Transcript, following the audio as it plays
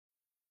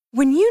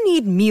When you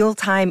need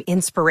mealtime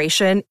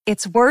inspiration,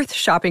 it's worth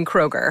shopping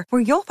Kroger,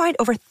 where you'll find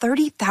over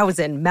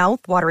 30,000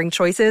 mouth-watering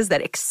choices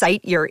that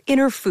excite your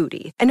inner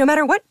foodie. And no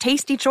matter what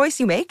tasty choice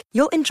you make,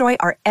 you'll enjoy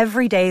our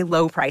everyday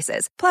low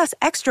prices, plus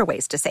extra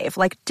ways to save,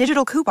 like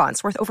digital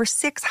coupons worth over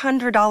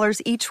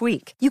 $600 each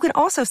week. You can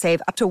also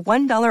save up to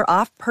 $1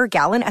 off per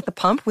gallon at the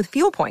pump with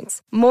fuel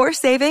points. More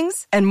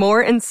savings and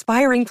more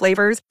inspiring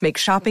flavors make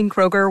shopping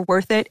Kroger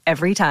worth it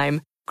every time.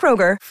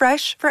 Kroger,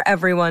 fresh for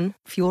everyone.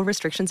 Fuel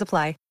restrictions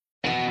apply.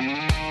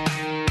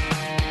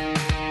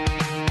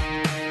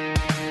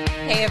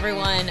 Hey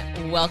everyone,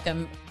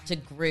 welcome to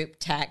Group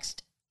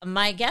Text.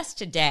 My guest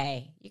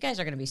today, you guys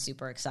are going to be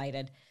super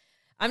excited.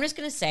 I'm just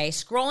going to say,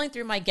 scrolling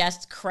through my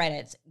guest's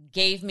credits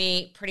gave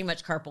me pretty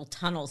much carpal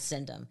tunnel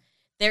syndrome.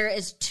 There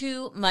is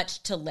too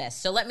much to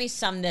list, so let me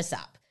sum this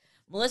up.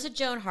 Melissa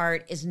Joan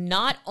Hart is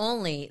not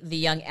only the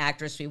young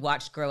actress we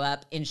watched grow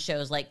up in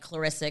shows like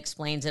Clarissa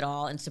Explains It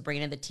All and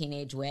Sabrina the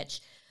Teenage Witch,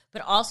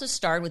 but also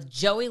starred with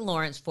Joey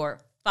Lawrence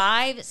for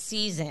 5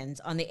 seasons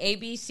on the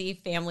ABC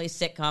family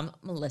sitcom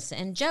Melissa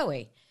and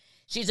Joey.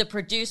 She's a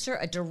producer,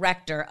 a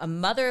director, a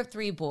mother of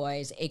 3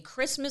 boys, a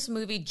Christmas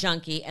movie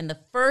junkie, and the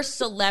first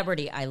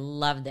celebrity, I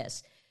love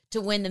this,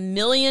 to win the $1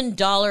 million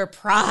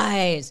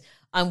prize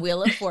on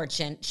Wheel of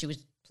Fortune. She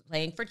was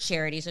playing for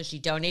charity, so she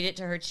donated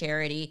to her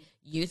charity,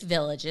 Youth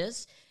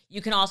Villages.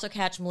 You can also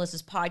catch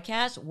Melissa's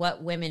podcast,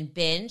 What Women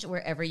Binge,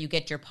 wherever you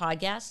get your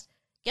podcasts.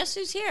 Guess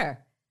who's here?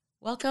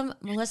 Welcome,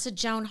 Melissa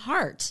Joan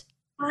Hart.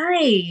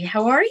 Hi,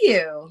 how are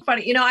you?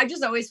 Funny, I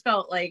just always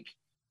felt like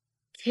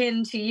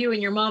kin to you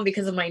and your mom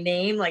because of my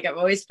name. Like I've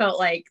always felt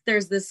like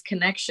there's this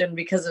connection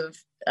because of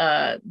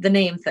the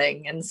name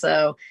thing. And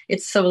so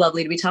it's so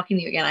lovely to be talking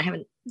to you again. I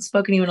haven't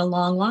spoken to you in a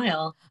long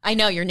while. I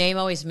know, your name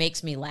always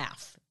makes me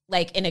laugh,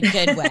 like in a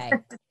good way.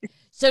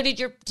 So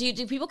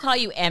do people call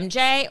you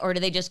MJ or do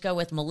they just go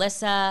with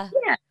Melissa?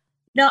 Yeah.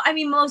 No, I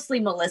mean, mostly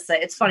Melissa.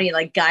 It's funny,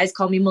 like guys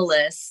call me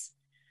Melissa.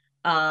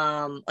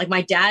 Like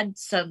my dad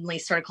suddenly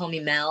started calling me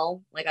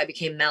Mel. Like I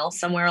became Mel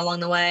somewhere along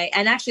the way.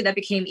 And actually that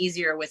became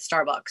easier with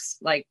Starbucks.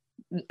 Like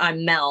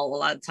I'm Mel a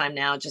lot of the time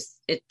now.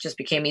 It just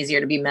became easier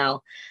to be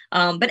Mel.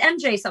 But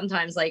MJ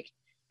sometimes, like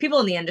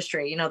people in the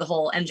industry, the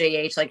whole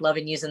MJH, like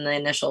loving using the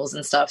initials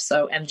and stuff.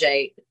 So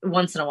MJ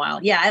once in a while.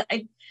 Yeah,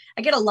 I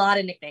get a lot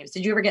of nicknames.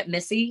 Did you ever get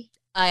Missy?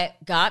 I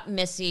got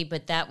Missy,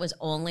 but that was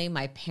only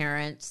my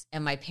parents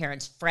and my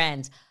parents'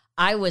 friends.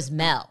 I was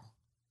Mel.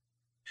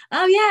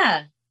 Oh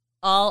yeah.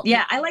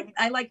 Yeah,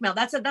 I like Mel.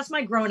 That's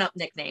my grown up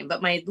nickname,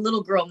 but my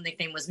little girl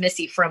nickname was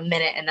Missy for a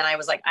minute, and then I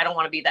was like, I don't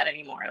want to be that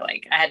anymore.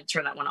 Like I had to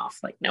turn that one off.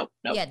 Like nope.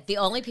 Yeah, the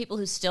only people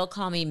who still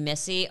call me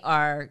Missy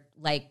are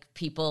like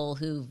people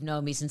who've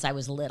known me since I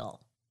was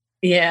little.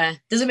 Yeah.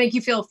 Does it make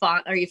you feel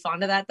fond? Are you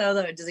fond of that though?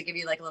 Does it give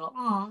you like a little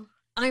aw?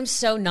 I'm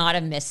so not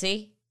a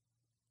Missy.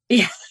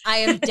 Yeah. I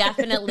am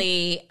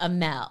definitely a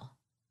Mel.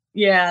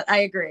 Yeah, I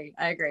agree.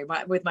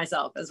 With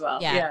myself as well.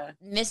 Yeah.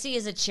 Missy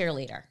is a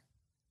cheerleader.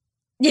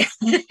 Yeah.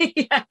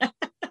 Yeah.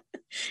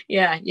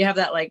 Yeah. You have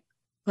that like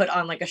put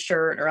on like a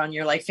shirt or on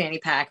your like fanny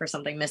pack or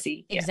something,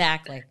 Missy. Yeah.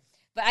 Exactly.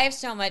 But I have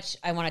so much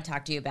I want to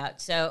talk to you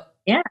about. So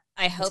yeah,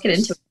 I hope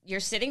you're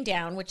sitting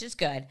down, which is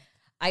good.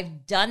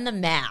 I've done the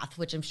math,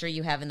 which I'm sure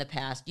you have in the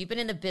past. You've been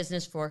in the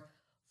business for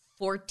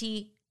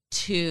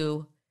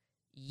 42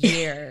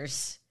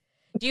 years.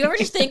 Do you ever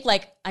just think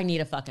like, I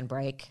need a fucking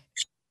break?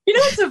 You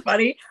know what's so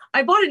funny?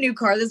 I bought a new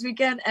car this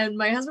weekend and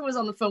my husband was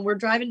on the phone. We're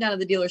driving down to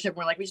the dealership. And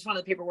we're like, we just wanted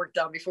the paperwork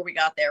done before we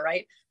got there,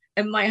 right?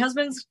 And my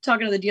husband's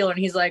talking to the dealer and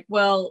he's like,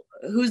 well,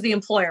 who's the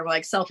employer? We're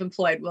like,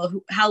 self-employed.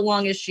 Well, how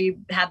long has she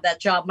had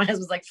that job? My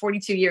husband's like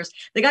 42 years.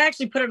 The guy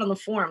actually put it on the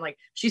form. Like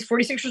she's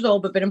 46 years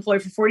old, but been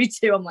employed for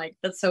 42. I'm like,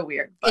 that's so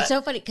weird. But it's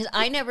so funny because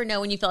I never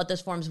know when you fill out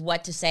those forms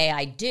what to say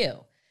I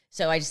do.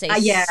 So I just say,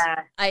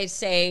 I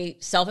say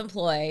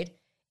self-employed.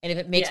 And if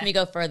it makes me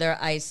go further,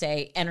 I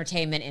say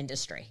entertainment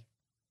industry.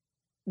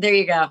 There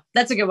you go.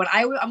 That's a good one.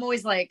 I'm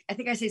always like, I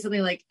think I say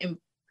something like,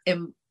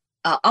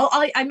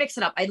 I mix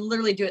it up. I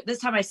literally do it. This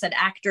time I said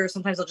actor.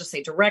 Sometimes I'll just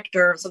say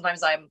director.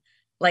 Sometimes I'm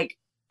like,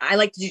 I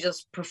like to do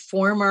just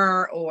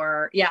performer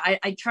or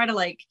I try to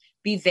like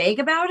be vague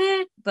about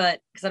it, but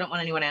because I don't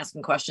want anyone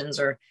asking questions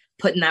or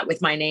putting that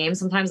with my name.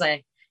 Sometimes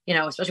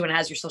especially when it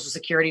has your social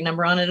security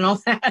number on it and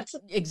all that.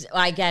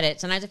 I get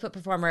it. Sometimes I put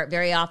performer.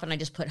 Very often I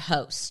just put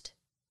host.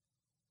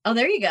 Oh,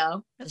 there you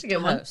go. That's just a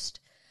good host.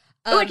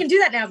 I can do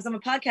that now because I'm a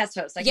podcast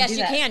host. Yes,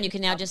 you can. You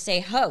can now just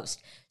say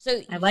host.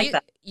 So I like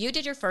that. You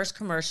did your first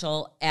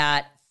commercial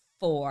at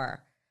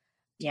 4.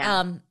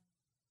 Yeah.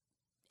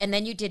 And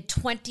then you did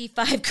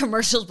 25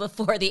 commercials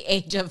before the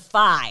age of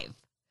 5.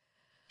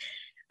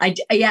 I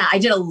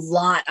did a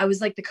lot. I was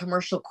like the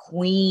commercial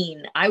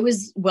queen. I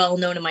was well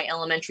known in my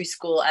elementary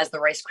school as the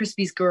Rice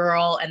Krispies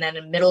girl. And then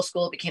in middle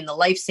school, it became the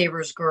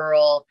Lifesavers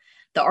girl,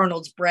 the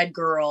Arnold's bread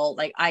girl.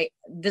 Like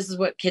this is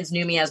what kids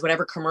knew me as,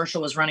 whatever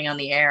commercial was running on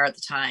the air at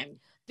the time.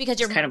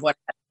 Because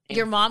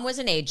your mom was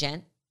an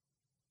agent.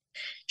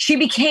 She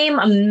became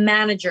a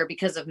manager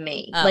because of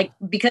me. Oh. Like,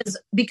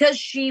 because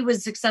she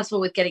was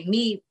successful with getting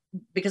me,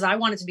 because I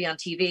wanted to be on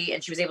TV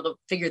and she was able to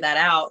figure that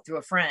out through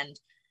a friend.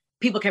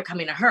 people kept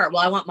coming to her.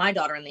 Well, I want my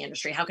daughter in the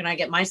industry. How can I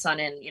get my son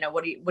in? You know,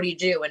 what do you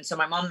do? And so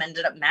my mom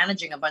ended up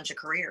managing a bunch of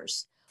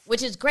careers.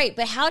 Which is great.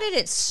 But how did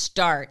it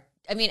start?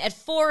 I mean, at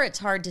 4, it's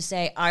hard to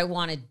say, I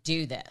want to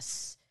do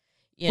this.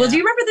 Well, do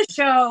you remember the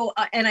show?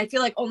 And I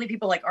feel like only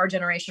people like our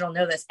generation will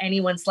know this.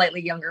 Anyone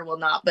slightly younger will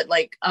not. But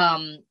like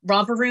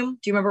Romper Room.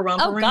 Do you remember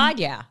Romper Room? Oh, God,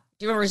 yeah.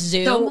 Do you remember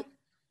Zoom? So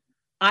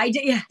I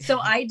did. Yeah. So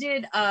I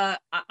did.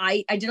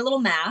 I did a little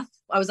math.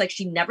 I was like,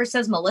 she never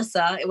says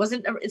Melissa.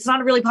 It's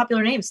not a really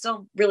popular name.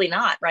 Still really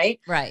not. Right.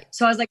 Right.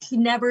 So I was like, she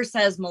never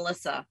says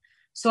Melissa.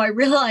 So I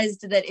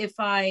realized that if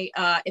I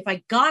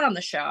got on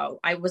the show,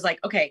 I was like,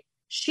 okay,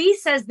 she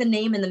says the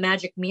name in the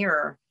magic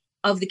mirror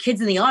of the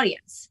kids in the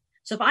audience.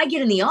 So if I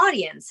get in the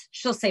audience,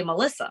 she'll say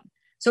Melissa.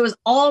 So it was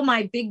all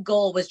my big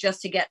goal was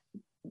just to get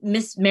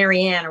Miss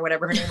Marianne or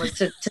whatever her name was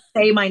to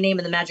say my name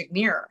in the magic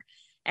mirror.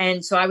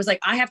 And so I was like,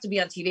 I have to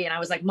be on TV. And I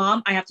was like,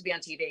 Mom, I have to be on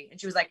TV. And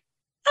she was like,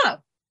 oh,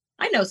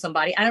 I know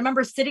somebody. I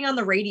remember sitting on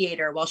the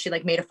radiator while she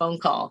like made a phone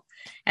call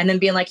and then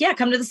being like, yeah,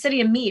 come to the city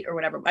and meet or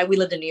whatever. We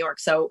lived in New York.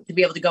 So to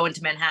be able to go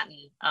into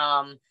Manhattan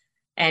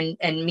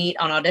and meet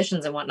on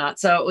auditions and whatnot.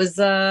 So it was,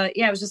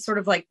 it was just sort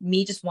of like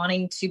me just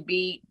wanting to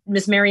be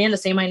Miss Marianne to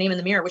say my name in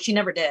the mirror, which she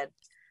never did.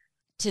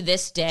 To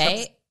this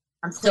day, so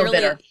I'm still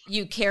bitter.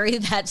 You carry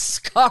that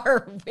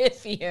scar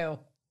with you.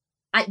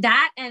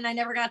 And I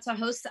never got to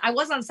host. I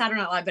was on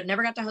Saturday Night Live, but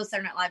never got to host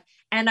Saturday Night Live.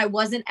 And I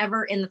wasn't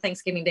ever in the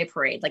Thanksgiving Day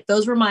Parade. Like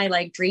those were my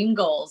like dream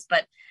goals.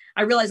 But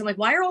I realized I'm like,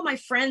 why are all my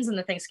friends in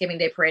the Thanksgiving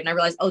Day Parade? And I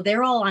realized, oh,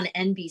 they're all on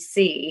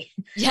NBC.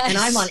 Yes. And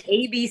I'm on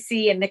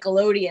ABC and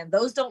Nickelodeon.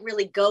 Those don't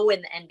really go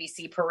in the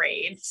NBC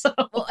parade. So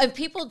well, and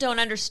people don't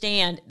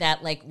understand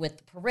that like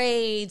with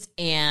parades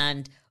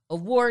and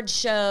award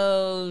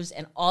shows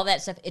and all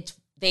that stuff,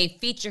 they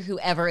feature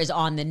whoever is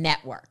on the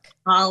network.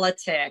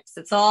 Politics.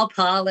 It's all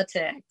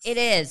politics. It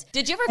is.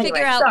 Did you ever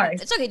figure out? Sorry.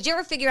 It's okay. Did you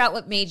ever figure out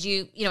what made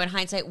you, in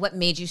hindsight, what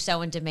made you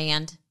so in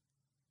demand?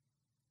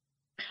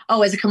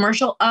 Oh, as a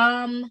commercial,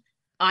 I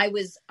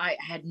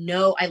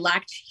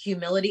lacked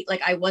humility.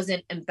 Like I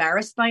wasn't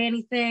embarrassed by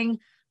anything.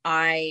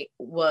 I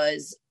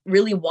was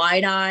really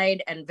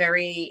wide-eyed and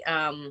very,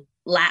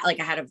 like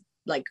I had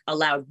a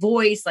loud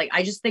voice. Like,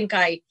 I just think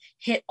I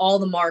hit all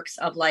the marks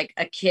of like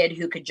a kid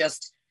who could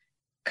just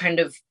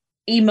kind of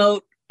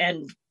emote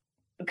and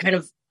kind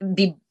of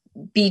be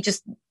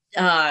just,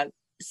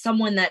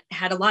 someone that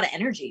had a lot of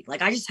energy.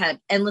 Like I just had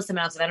endless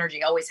amounts of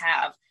energy, always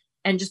have.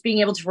 And just being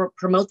able to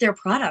promote their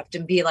product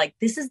and be like,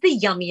 this is the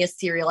yummiest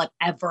cereal I've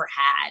ever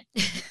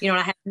had. And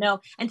I had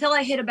until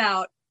I hit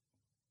about,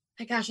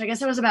 I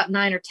guess I was about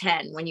 9 or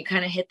 10 when you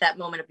kind of hit that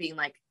moment of being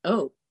like,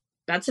 oh,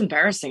 that's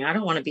embarrassing. I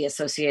don't want to be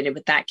associated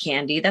with that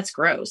candy. That's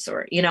gross.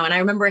 Or, and I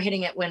remember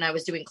hitting it when I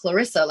was doing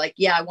Clarissa. Like,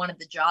 yeah, I wanted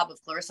the job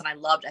of Clarissa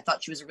and I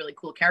thought she was a really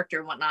cool character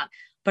and whatnot.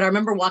 But I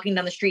remember walking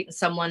down the street and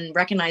someone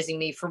recognizing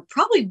me for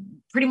probably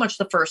pretty much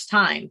the first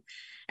time.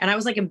 And I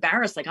was like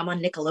embarrassed, like I'm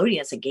on Nickelodeon.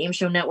 It's a game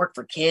show network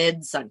for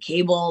kids on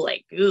cable.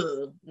 Like,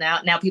 ugh,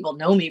 now people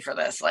know me for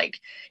this.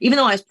 Like, even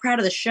though I was proud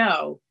of the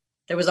show,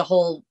 there was a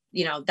whole,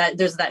 that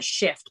there's that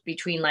shift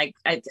between like,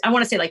 I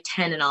want to say like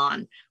 10 and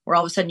on, where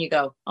all of a sudden you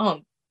go, oh,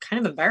 I'm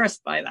kind of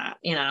embarrassed by that,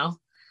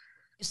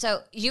 So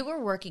you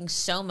were working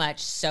so much,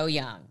 so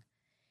young,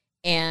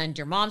 and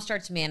your mom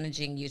starts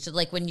managing you. So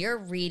like when you're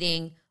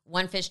reading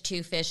One Fish,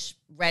 Two Fish,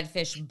 Red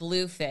Fish,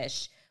 Blue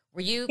Fish,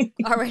 were you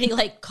already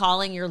like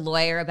calling your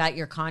lawyer about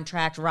your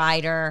contract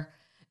rider?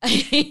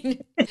 I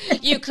mean,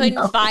 you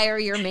couldn't fire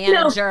your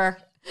manager.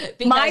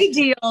 No. My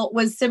deal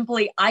was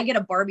simply, I get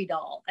a Barbie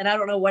doll and I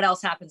don't know what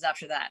else happens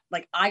after that.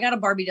 Like I got a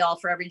Barbie doll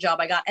for every job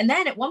I got. And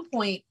then at one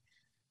point,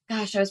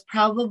 gosh, I was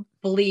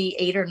probably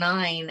 8 or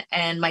 9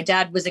 and my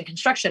dad was in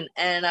construction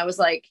and I was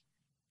like,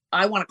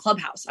 I want a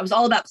clubhouse. I was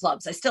all about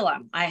clubs. I still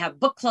am. I have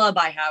book club.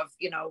 I have,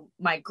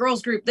 my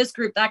girls group, this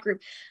group, that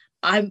group.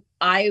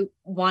 I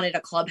wanted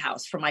a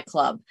clubhouse for my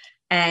club.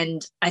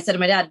 And I said to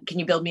my dad, can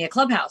you build me a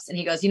clubhouse? And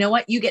he goes, you know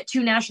what? You get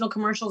 2 national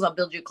commercials. I'll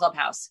build you a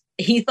clubhouse.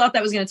 He thought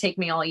that was going to take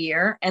me all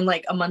year. And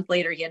like a month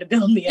later, he had to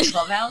build me a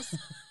clubhouse.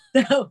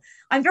 So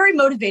I'm very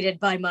motivated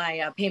by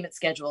my payment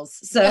schedules.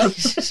 So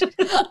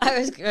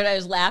I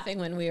was laughing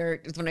when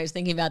I was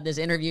thinking about this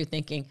interview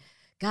thinking,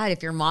 God,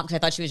 if your mom, because I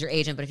thought she was your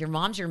agent, but if your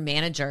mom's your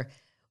manager,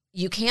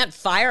 you can't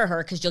fire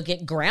her because you'll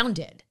get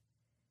grounded.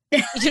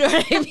 You know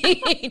what I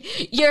mean?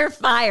 You're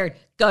fired.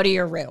 Go to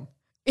your room.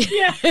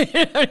 Yeah. You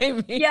know what I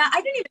mean? Yeah.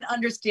 I didn't even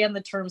understand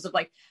the terms of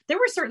like, there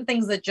were certain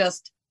things that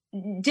just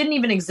didn't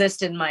even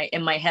exist in my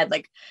head.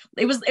 Like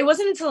it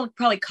wasn't until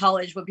probably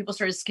college when people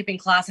started skipping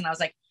class and I was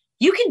like,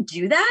 you can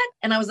do that?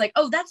 And I was like,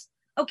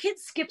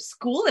 kids skip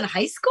school in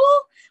high school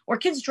or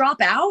kids drop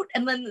out.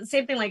 And then the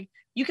same thing, like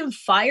you can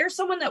fire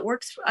someone that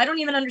works. I don't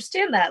even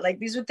understand that. Like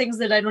these are things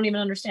that I don't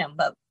even understand,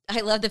 but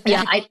I love the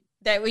fact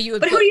that you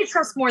would but who do you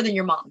trust more than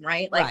your mom?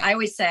 Right. Like right. I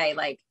always say,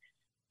 like,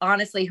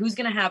 honestly, who's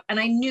going to have, and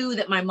I knew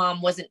that my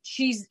mom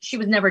she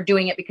was never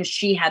doing it because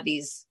she had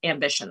these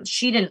ambitions.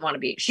 She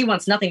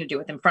wants nothing to do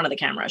with in front of the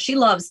camera. She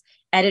loves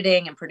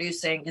editing and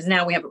producing because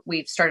now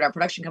we've started our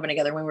production company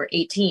together when we were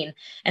 18.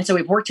 And so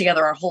we've worked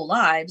together our whole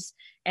lives.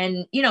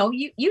 And,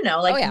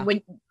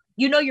 when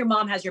you know, your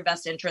mom has your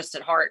best interest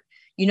at heart.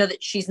 You know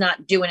that she's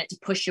not doing it to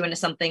push you into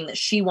something that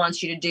she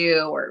wants you to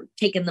do, or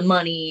taking the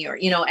money, or,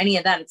 you know, any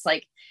of that. It's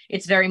like,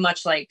 it's very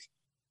much like,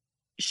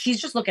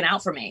 she's just looking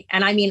out for me.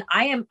 And I mean,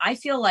 I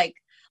feel like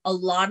a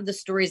lot of the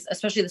stories,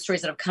 especially the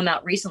stories that have come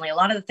out recently, a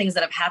lot of the things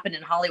that have happened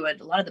in Hollywood,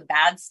 a lot of the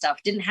bad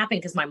stuff didn't happen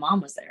because my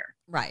mom was there.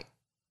 Right.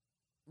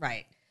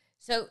 Right.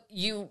 So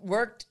you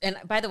worked, and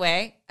by the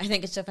way, I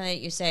think it's so funny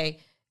that you say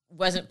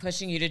wasn't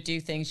pushing you to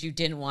do things you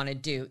didn't want to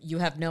do. You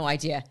have no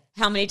idea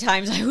how many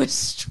times I was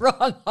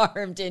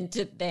strong-armed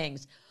into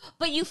things.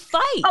 But you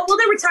fight. Oh, well,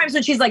 there were times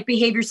when she's like,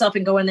 behave yourself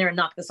and go in there and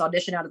knock this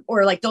audition out of,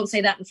 or like, don't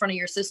say that in front of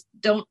your sister.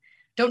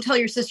 Don't tell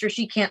your sister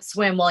she can't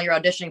swim while you're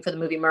auditioning for the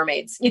movie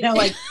Mermaids, you know,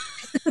 like,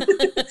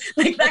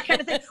 like that kind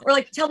of thing. Or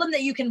like, tell them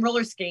that you can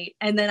roller skate,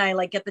 and then I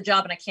like get the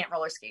job and I can't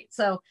roller skate.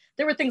 So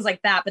there were things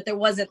like that, but there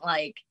wasn't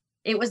like,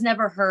 it was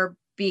never her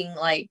being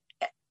like,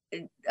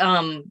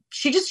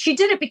 she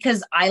did it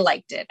because I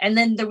liked it. And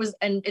then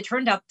and it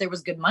turned out there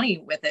was good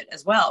money with it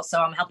as well.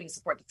 So I'm helping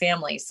support the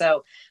family.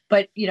 So,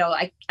 but you know,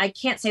 I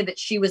can't say that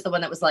she was the one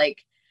that was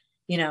like,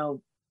 you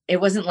know, it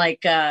wasn't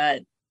like,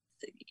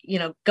 you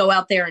know, go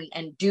out there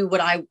and do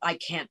what I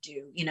can't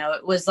do. You know,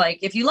 it was like,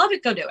 if you love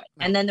it, go do it. Right.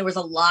 And then there was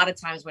a lot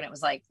of times when it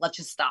was like, let's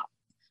just stop.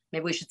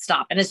 Maybe we should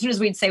stop. And as soon as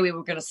we'd say we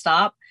were going to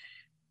stop,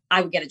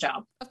 I would get a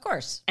job. Of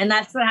course. And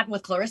that's what happened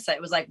with Clarissa.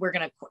 It was like, we're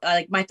going to,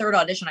 like my third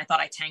audition, I thought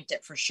I tanked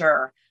it for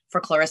sure for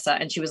Clarissa.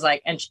 And she was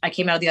like, and I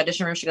came out of the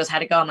audition room. She goes,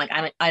 how'd it go? I'm like,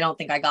 I don't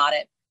think I got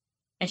it.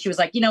 And she was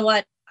like, you know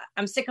what?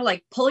 I'm sick of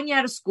like pulling you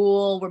out of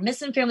school. We're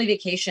missing family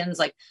vacations.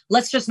 Like,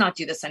 let's just not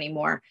do this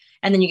anymore.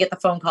 And then you get the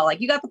phone call, like,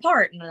 you got the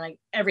part. And then like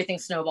everything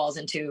snowballs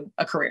into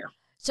a career.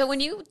 So when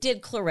you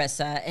did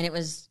Clarissa and it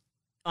was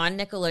on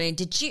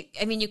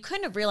Nickelodeon, you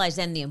couldn't have realized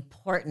then the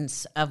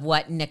importance of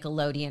what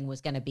Nickelodeon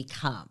was going to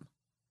become.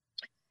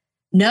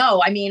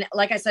 No, I mean,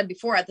 like I said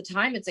before, at the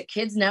time, it's a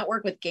kids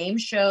network with game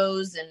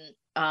shows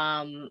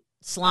and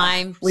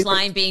slime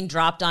being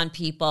dropped on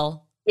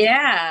people.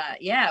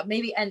 Yeah,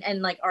 maybe.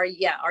 And like, are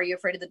you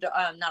afraid of the dark?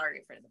 Not Are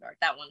You Afraid of the Dark?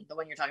 That one, the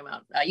one you're talking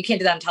about. You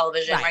can't do that on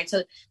television, right?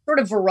 So sort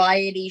of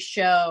variety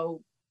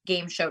show,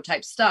 game show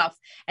type stuff.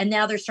 And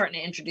now they're starting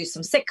to introduce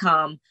some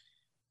sitcom,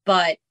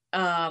 but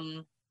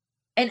and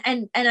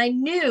I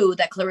knew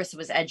that Clarissa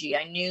was edgy.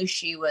 I knew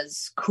she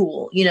was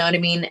cool. You know what I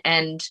mean?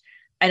 And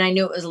I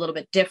knew it was a little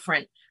bit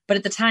different, but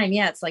at the time,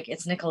 yeah, it's like,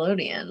 it's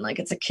Nickelodeon, like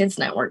it's a kids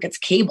network, it's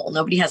cable.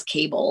 Nobody has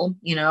cable,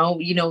 you know,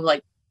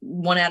 like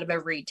 1 out of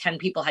every 10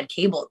 people had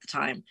cable at the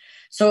time.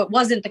 So it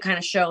wasn't the kind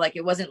of show, like,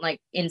 it wasn't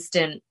like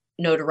instant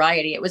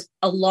notoriety. It was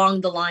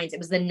along the lines. It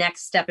was the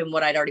next step in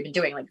what I'd already been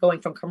doing, like going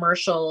from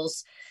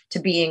commercials to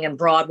being in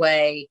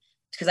Broadway,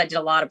 because I did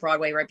a lot of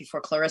Broadway right before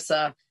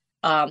Clarissa,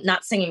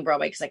 not singing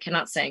Broadway because I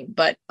cannot sing,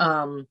 but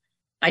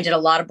I did a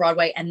lot of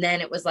Broadway. And then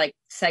it was like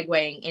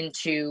segueing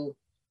into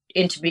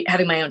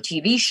having my own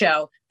TV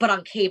show, but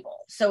on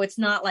cable. So it's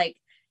not like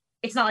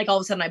all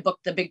of a sudden I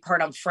booked the big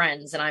part on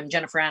Friends and I'm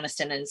Jennifer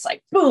Aniston and it's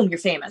like, boom, you're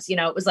famous. You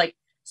know, it was like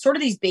sort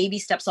of these baby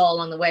steps all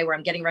along the way where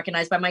I'm getting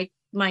recognized by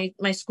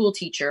my school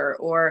teacher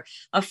or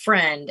a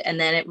friend. And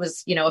then it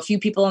was, you know, a few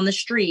people on the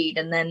street.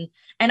 And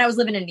I was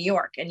living in New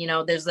York, and, you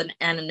know, there's an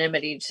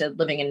anonymity to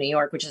living in New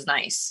York, which is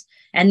nice.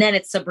 And then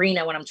it's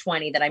Sabrina when I'm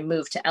 20 that I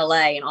moved to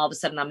LA, and all of a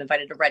sudden I'm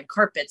invited to red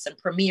carpets and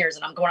premieres,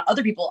 and I'm going to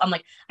other people. I'm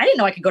like, I didn't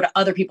know I could go to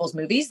other people's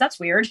movies. That's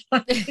weird.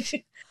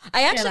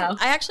 I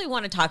actually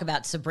want to talk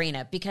about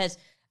Sabrina, because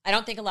I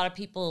don't think a lot of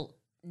people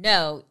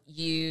know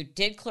you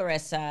did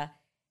Clarissa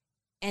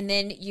and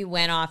then you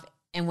went off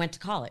and went to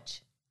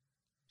college.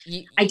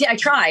 I did. I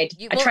tried.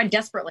 I tried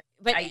desperately.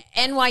 But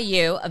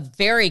NYU, a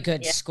very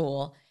good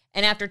school.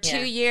 And after 2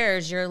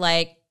 years, you're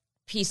like,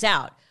 peace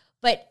out.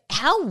 But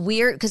how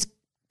weird, because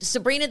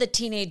Sabrina the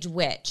Teenage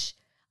Witch,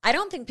 I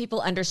don't think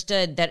people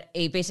understood that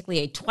basically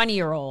a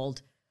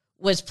 20-year-old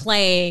was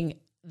playing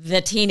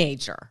the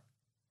teenager.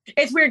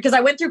 It's weird because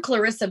I went through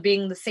Clarissa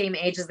being the same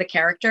age as the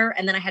character,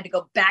 and then I had to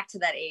go back to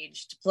that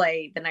age to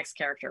play the next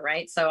character,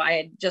 right? So I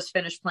had just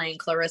finished playing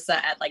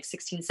Clarissa at like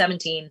 16,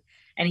 17,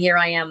 and here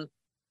I am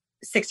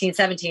 16,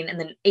 17, and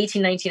then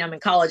 18, 19, I'm in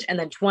college, and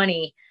then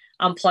 20,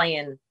 I'm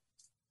playing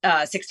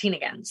 16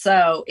 again.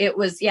 So it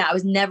was, I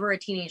was never a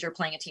teenager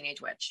playing a teenage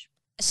witch.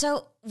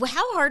 So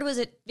how hard was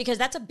it? Because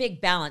that's a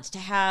big balance to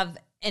have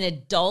an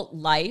adult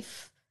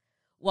life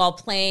while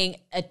playing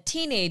a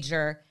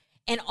teenager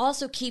and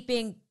also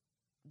keeping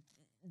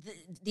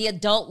the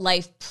adult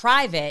life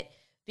private,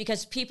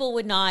 because people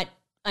would not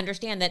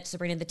understand that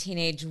Sabrina the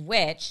Teenage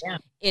Witch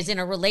is in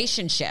a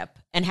relationship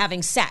and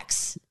having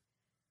sex.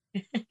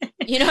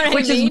 You know what I mean?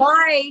 Which is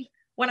why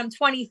when I'm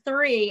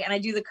 23 and I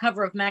do the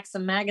cover of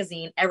Maxim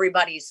magazine,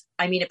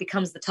 it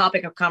becomes the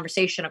topic of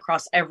conversation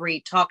across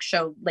every talk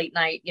show, late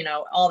night, you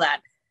know, all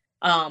that.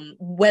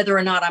 Whether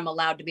or not I'm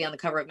allowed to be on the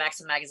cover of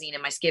Maxim magazine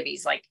in my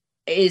skivvies, like,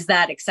 is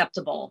that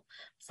acceptable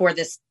for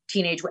this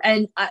teenage?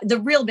 And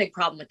the real big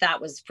problem with that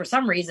was, for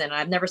some reason,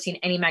 I've never seen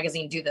any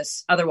magazine do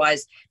this.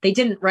 Otherwise, they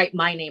didn't write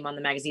my name on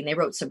the magazine. They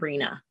wrote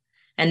Sabrina.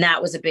 And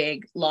that was a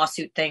big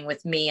lawsuit thing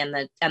with me and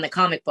the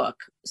comic book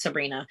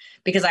Sabrina,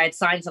 because I had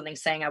signed something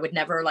saying I would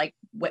never like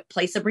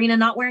play Sabrina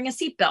not wearing a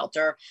seatbelt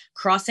or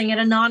crossing at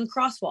a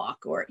non-crosswalk,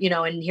 or, you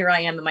know, and here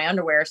I am in my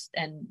underwear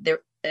and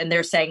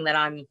they're saying that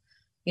I'm,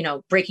 you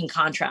know, breaking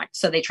contract.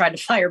 So they tried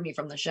to fire me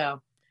from the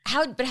show.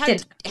 How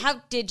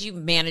did you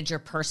manage your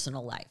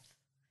personal life?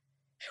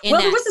 Well,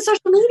 there was the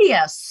social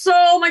media,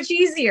 so much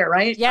easier,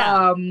 right?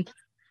 Yeah.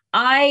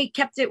 I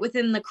kept it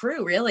within the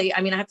crew, really. I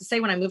mean, I have to say,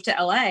 when I moved to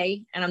LA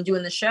and I'm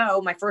doing the show,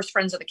 my first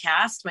friends are the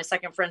cast, my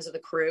second friends are the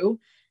crew.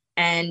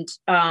 And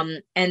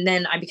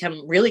then I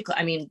become really,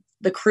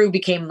 the crew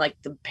became like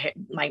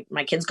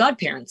my kids'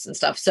 godparents and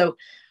stuff. So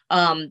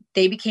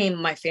they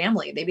became my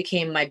family. They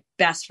became my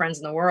best friends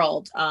in the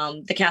world,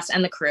 the cast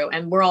and the crew.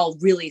 And we're all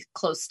really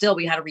close still.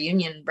 We had a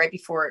reunion right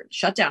before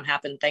shutdown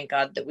happened. Thank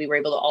God that we were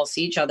able to all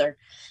see each other.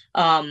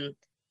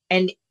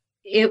 And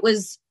it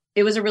was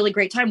a really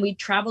great time. We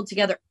traveled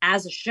together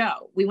as a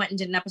show. We went and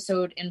did an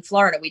episode in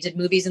Florida. We did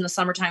movies in the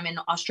summertime in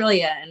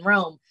Australia and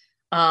Rome.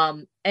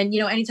 And, you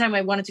know, anytime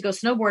I wanted to go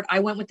snowboard, I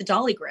went with the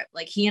dolly grip.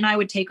 Like, he and I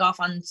would take off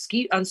on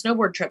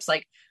snowboard trips.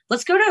 Like,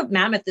 let's go to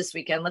Mammoth this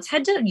weekend. Let's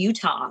head to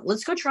Utah.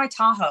 Let's go try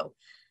Tahoe.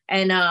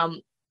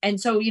 And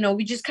so, you know,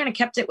 we just kind of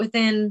kept it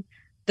within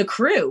the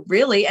crew,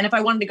 really. And if I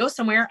wanted to go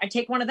somewhere, I'd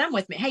take one of them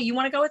with me. Hey, you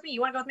want to go with me?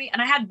 You want to go with me?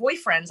 And I had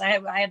boyfriends.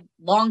 I had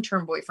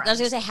long-term boyfriends. I was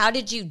going to say, how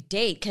did you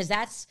date? Because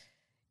that's,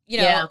 you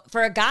know,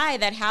 for a guy,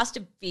 that has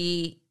to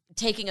be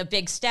taking a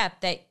big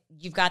step, that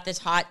you've got this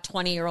hot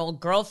 20-year-old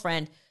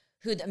girlfriend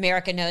who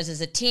America knows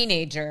as a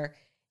teenager.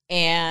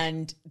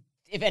 And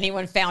if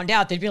anyone found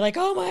out, they'd be like,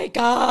 oh my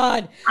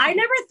God. I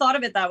never thought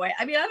of it that way.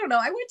 I mean, I don't know.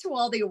 I went to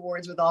all the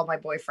awards with all my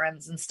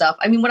boyfriends and stuff.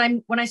 I mean,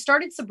 when I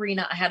started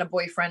Sabrina, I had a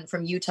boyfriend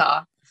from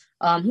Utah,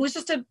 who was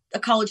just a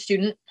college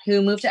student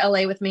who moved to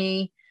LA with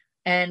me.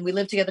 And we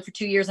lived together for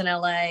 2 years in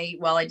LA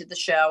while I did the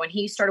show. And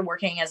he started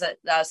working as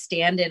a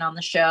stand-in on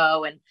the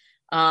show.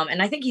 And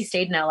I think he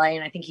stayed in LA,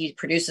 and I think he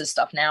produces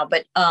stuff now.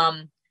 But,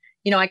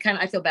 you know, I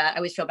feel bad. I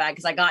always feel bad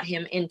because I got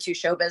him into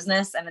show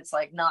business, and it's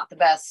like not the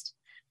best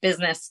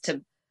business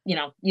to, you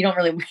know, you don't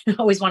really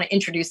always want to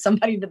introduce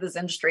somebody to this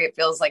industry. It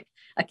feels like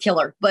a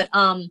killer. But,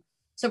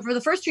 so for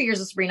the first 2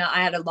 years of Sabrina,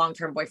 I had a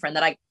long-term boyfriend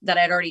that I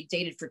had already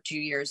dated for 2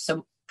 years.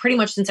 So pretty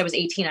much since I was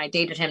 18, I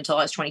dated him till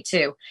I was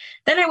 22.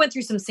 Then I went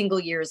through some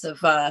single years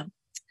of,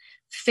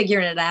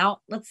 figuring it out,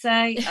 let's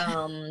say,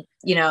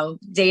 you know,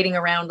 dating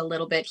around a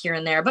little bit here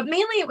and there, but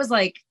mainly it was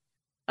like,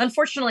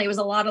 unfortunately, it was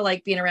a lot of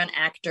like being around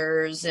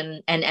actors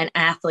and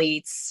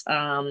athletes.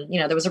 You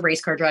know, there was a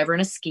race car driver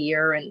and a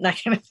skier and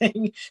that kind of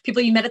thing.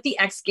 People you met at the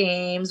X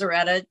Games or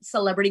at a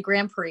celebrity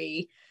Grand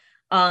Prix.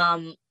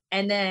 And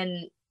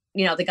then,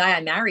 you know, the guy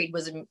I married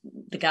was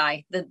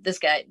this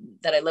guy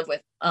that I live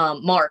with,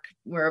 Mark.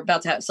 We're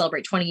about to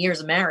celebrate 20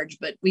 years of marriage,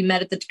 but we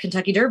met at the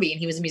Kentucky Derby, and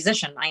he was a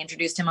musician. I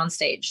introduced him on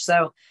stage.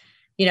 So,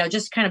 you know,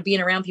 just kind of being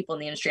around people in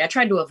the industry. I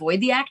tried to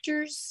avoid the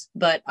actors,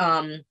 but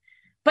you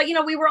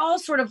know, we were all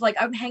sort of like,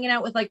 I'm hanging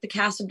out with like the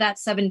cast of That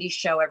 70s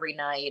Show every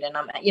night. And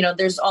you know,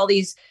 there's all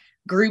these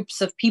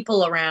groups of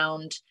people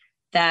around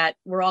that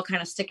we're all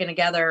kind of sticking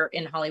together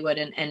in Hollywood.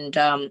 And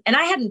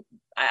I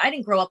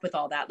didn't grow up with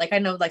all that. Like, I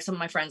know like some of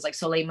my friends, like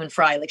Soleil Moon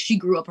Frye, like she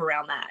grew up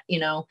around that, you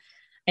know?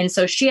 And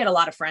so she had a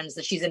lot of friends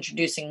that she's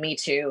introducing me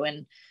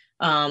to.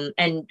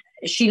 And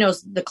she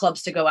knows the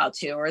clubs to go out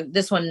to, or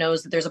this one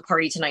knows that there's a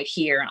party tonight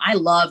here. And I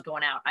love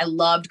going out. I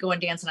loved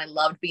going dancing. I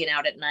loved being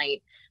out at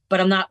night,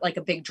 but I'm not like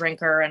a big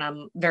drinker, and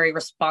I'm very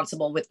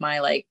responsible with my,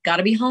 like,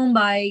 gotta be home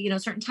by, you know, a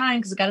certain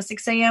time. Cause I got a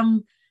 6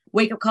 a.m.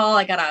 wake up call.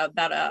 I got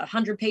about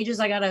 100 pages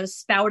I got to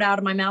spout out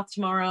of my mouth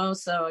tomorrow.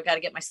 So I got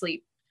to get my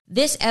sleep.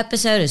 This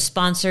episode is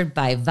sponsored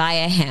by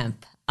Via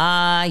Hemp.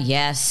 Ah,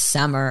 yes,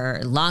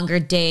 summer, longer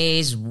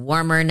days,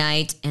 warmer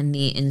nights, and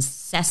the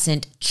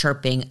incessant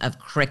chirping of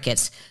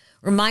crickets,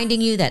 reminding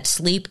you that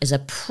sleep is a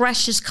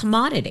precious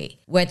commodity.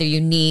 Whether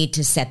you need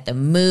to set the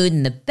mood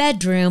in the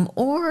bedroom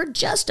or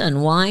just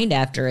unwind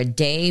after a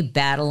day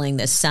battling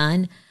the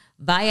sun,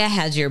 Via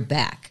has your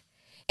back.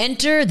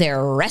 Enter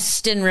their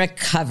Rest and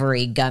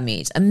Recovery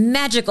Gummies, a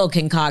magical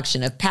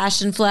concoction of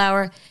passion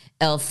flower,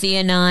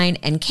 L-theanine,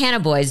 and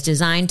cannabinoids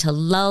designed to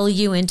lull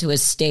you into a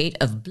state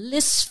of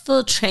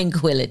blissful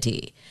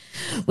tranquility.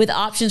 With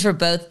options for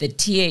both the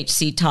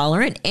THC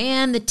tolerant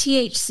and the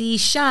THC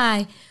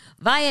shy,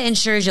 Via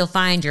ensures you'll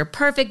find your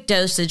perfect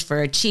dosage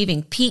for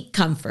achieving peak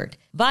comfort.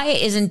 Via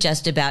isn't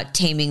just about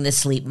taming the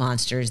sleep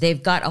monsters.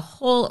 They've got a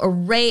whole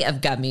array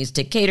of gummies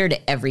to cater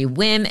to every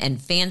whim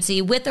and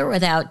fancy with or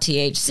without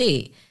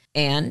THC.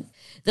 And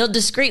they'll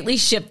discreetly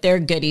ship their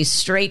goodies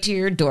straight to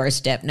your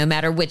doorstep, no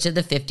matter which of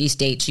the 50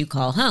 states you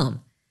call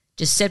home.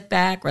 Just sit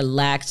back,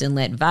 relax, and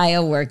let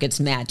Via work its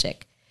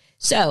magic.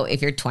 So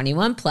if you're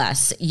 21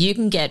 plus, you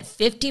can get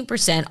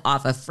 15%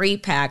 off a free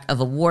pack of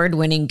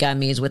award-winning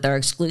gummies with our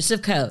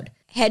exclusive code.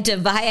 Head to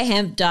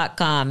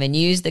viahemp.com and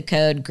use the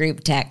code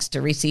GROUPTEXT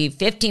to receive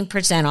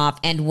 15% off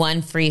and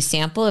one free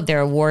sample of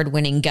their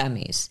award-winning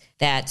gummies.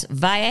 That's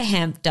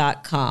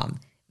viahemp.com.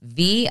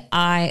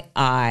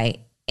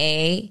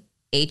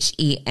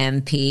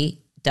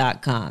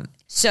 VIIAHEMP.com.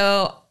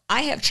 So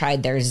I have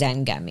tried their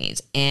Zen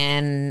gummies,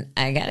 and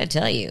I got to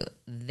tell you,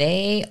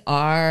 they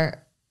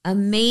are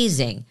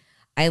amazing.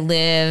 I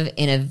live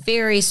in a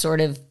very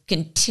sort of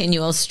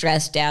continual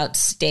stressed out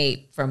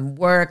state, from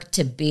work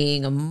to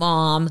being a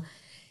mom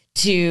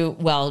to,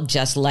 well,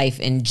 just life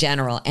in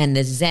general. And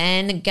the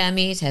Zen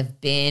gummies have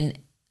been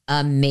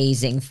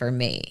amazing for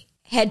me.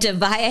 Head to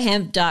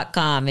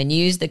viahemp.com and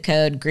use the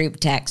code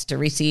GroupText to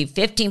receive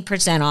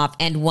 15% off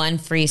and one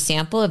free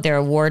sample of their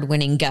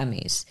award-winning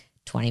gummies,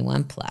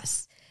 21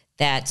 plus.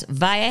 That's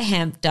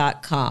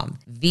viahemp.com,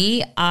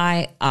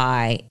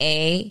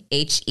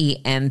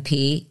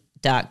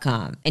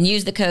 VIIAHEMP.com. And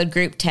use the code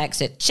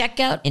GroupText at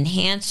checkout.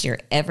 Enhance your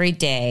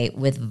everyday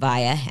with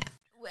Via Hemp.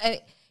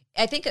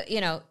 I think,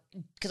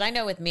 because I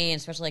know with me,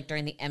 especially like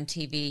during the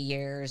MTV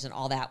years and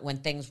all that, when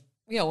things,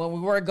 when we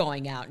were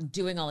going out and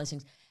doing all these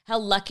things, how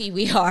lucky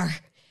we are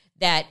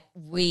that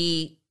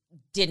we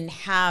didn't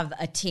have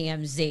a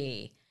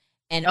TMZ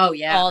and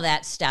all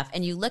that stuff.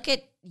 And you look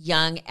at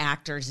young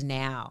actors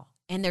now,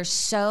 and they're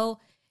so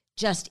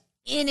just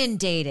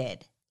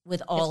inundated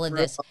with all of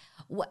this.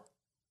 What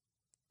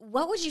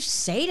would you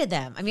say to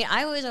them? I mean,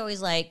 I was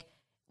always like,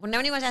 when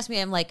anyone asks me,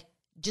 I'm like,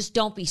 just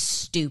don't be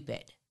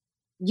stupid.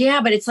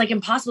 Yeah, but it's like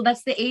impossible.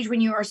 That's the age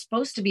when you are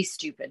supposed to be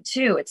stupid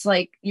too. It's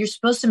like, you're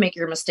supposed to make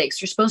your mistakes.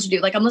 You're supposed to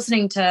do, like, I'm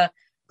listening to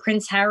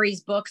Prince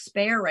Harry's book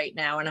Spare right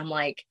now. And I'm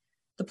like,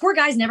 the poor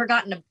guy's never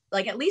gotten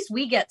at least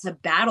we get to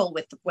battle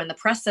with, when the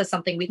press says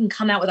something, we can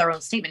come out with our own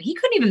statement. He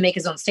couldn't even make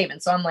his own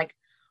statement. So I'm like,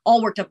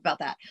 all worked up about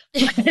that.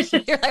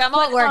 You're like, I'm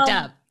all worked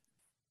up.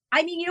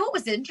 I mean, what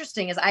was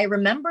interesting is I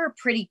remember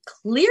pretty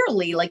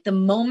clearly, like, the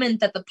moment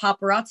that the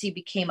paparazzi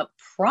became a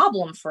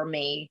problem for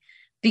me,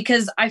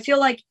 because I feel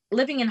like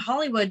living in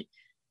Hollywood,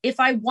 if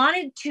I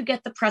wanted to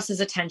get the press's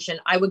attention,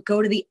 I would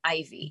go to the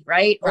Ivy,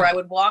 right? Or I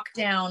would walk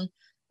down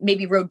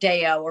maybe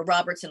Rodeo or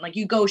Robertson. Like,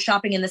 you go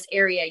shopping in this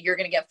area, you're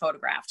going to get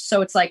photographed.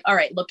 So it's like, all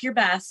right, look your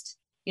best.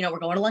 We're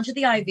going to lunch at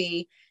the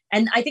Ivy.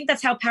 And I think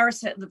that's how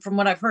from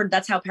what I've heard,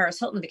 that's how Paris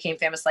Hilton became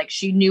famous. Like,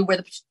 she knew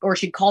or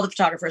she'd call the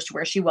photographers to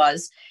where she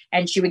was,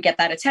 and she would get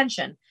that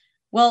attention.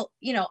 Well,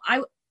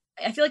 I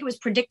feel like it was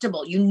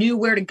predictable. You knew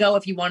where to go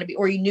if you want to be,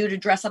 or you knew to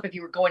dress up if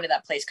you were going to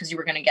that place because you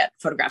were going to get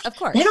photographed. Of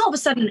course. Then all of a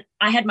sudden,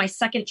 I had my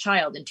second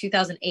child in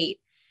 2008,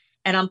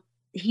 and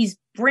he's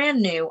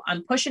brand new.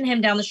 I'm pushing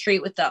him down the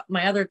street with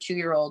my other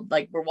 2-year-old.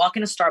 Like, we're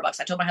walking to Starbucks.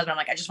 I told my husband, I'm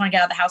like, I just want to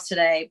get out of the house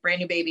today. Brand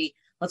new baby.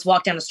 Let's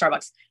walk down to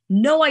Starbucks.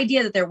 No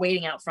idea that they're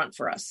waiting out front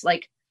for us.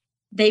 Like,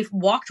 they've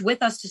walked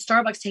with us to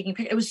Starbucks taking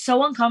pictures. It was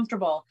so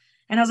uncomfortable.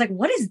 And I was like,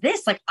 what is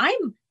this? Like,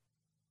 I'm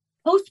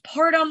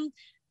postpartum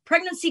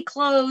pregnancy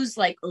clothes,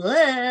 like,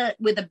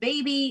 with a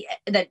baby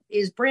that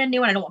is brand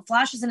new, and I don't want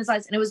flashes in his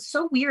eyes. And it was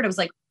so weird. I was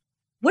like,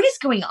 what is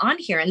going on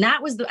here? And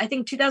that was I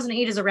think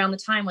 2008 is around the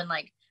time when,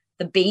 like,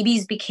 the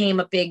babies became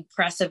a big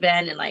press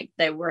event, and like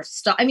they were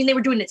they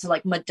were doing it to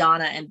like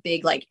Madonna and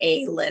big like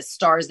A-list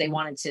stars. They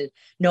wanted to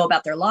know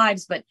about their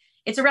lives, but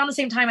it's around the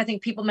same time I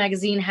think People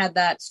magazine had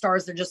that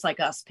Stars They're Just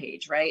Like Us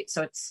page, right?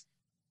 So it's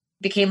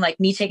became like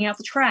me taking out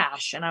the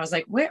trash, and I was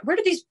like, why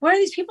are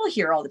these people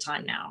here all the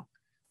time now?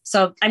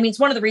 So I mean, it's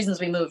one of the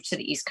reasons we moved to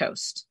the East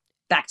Coast,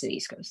 back to the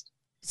East Coast.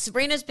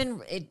 Sabrina's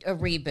been a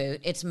reboot.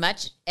 It's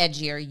much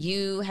edgier.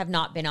 You have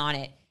not been on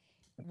it.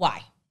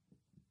 Why?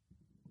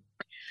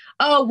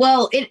 Oh,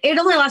 well, it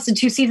only lasted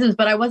 2 seasons,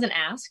 but I wasn't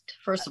asked,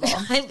 first of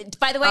all.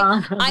 By the way,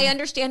 I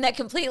understand that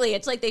completely.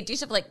 It's like they do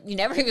stuff like, you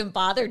never even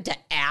bothered to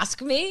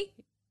ask me.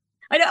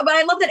 I know, but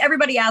I love that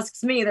everybody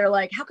asks me. They're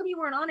like, how come you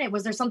weren't on it?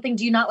 Was there something,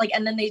 do you not like?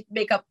 And then they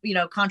make up,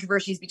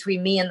 controversies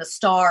between me and the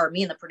star,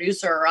 me and the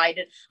producer, or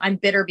I'm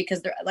bitter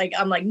because they're like,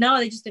 I'm like, no,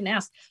 they just didn't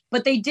ask.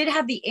 But they did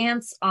have the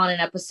ants on an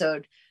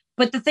episode.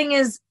 But the thing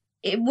is,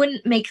 it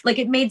wouldn't make, like,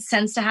 it made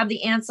sense to have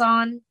the ants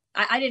on.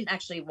 I didn't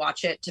actually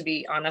watch it, to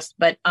be honest,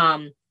 but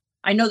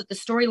I know that the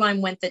storyline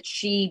went that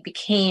she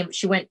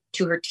went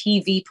to her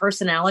TV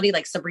personality,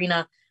 like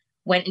Sabrina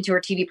went into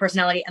her TV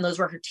personality, and those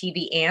were her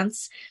TV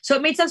ants. So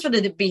it made sense for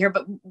them to be here,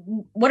 but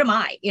what am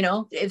I?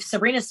 If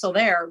Sabrina's still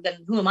there,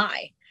 then who am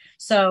I?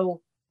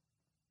 So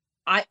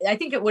I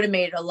think it would have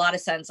made a lot of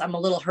sense. I'm a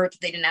little hurt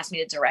that they didn't ask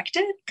me to direct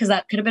it, because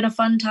that could have been a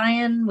fun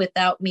tie-in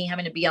without me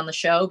having to be on the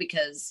show,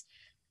 because,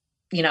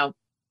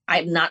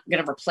 I'm not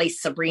going to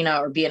replace Sabrina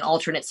or be an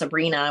alternate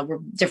Sabrina. We're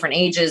different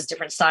ages,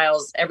 different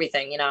styles,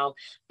 everything,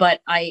 but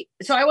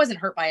so I wasn't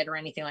hurt by it or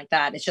anything like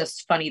that. It's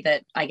just funny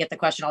that I get the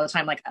question all the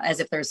time, like, as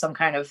if there's some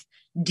kind of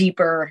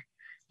deeper,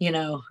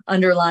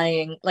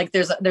 underlying, like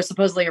there's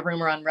supposedly a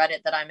rumor on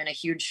Reddit that I'm in a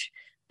huge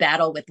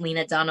battle with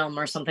Lena Dunham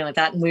or something like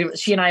that. And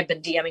she and I have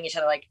been DMing each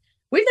other, like,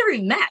 we've never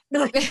even met.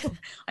 Like, I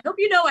hope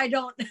I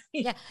don't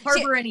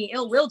harbor any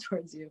ill will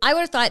towards you. I would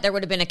have thought there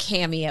would have been a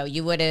cameo.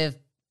 You would have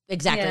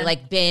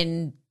like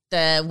been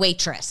the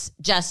waitress,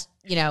 just,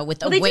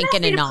 with a wink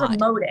and a nod.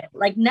 Promote it.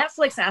 Like,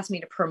 Netflix asked me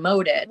to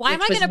promote it. Why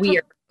am I going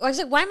to I was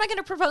like, why am I going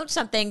to promote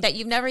something that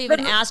you've never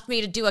even asked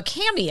me to do a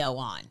cameo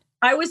on?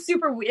 It was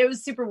super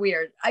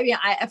weird. I mean,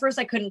 at first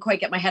I couldn't quite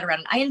get my head around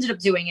it. I ended up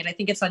doing it. I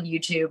think it's on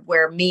YouTube,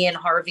 where me and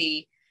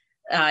Harvey,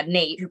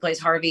 Nate, who plays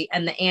Harvey,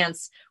 and the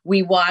ants,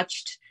 we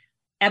watched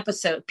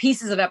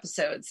pieces of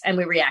episodes, and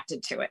we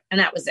reacted to it, and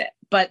that was it.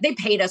 But they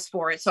paid us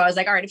for it. So I was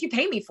like, all right, if you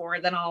pay me for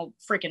it, then I'll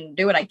freaking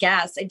do it, I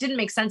guess. It didn't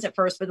make sense at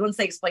first, but once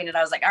they explained it,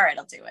 I was like, all right,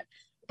 I'll do it.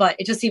 But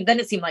it seemed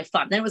like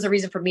fun. Then it was a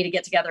reason for me to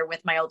get together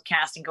with my old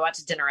cast and go out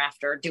to dinner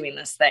after doing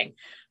this thing.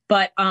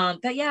 But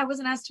yeah, I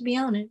wasn't asked to be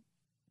on it.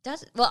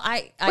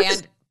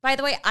 By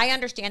the way, I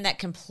understand that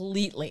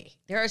completely.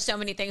 There are so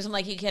many things I'm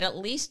like, you could at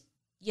least,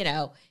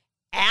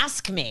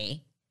 ask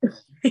me.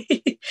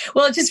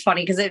 Well, it's just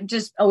funny because it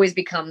just always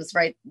becomes,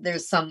 right,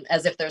 there's some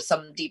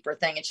deeper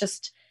thing. It's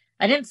just,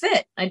 I didn't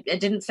fit. I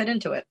didn't fit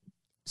into it.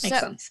 Makes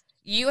sense.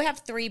 You have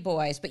 3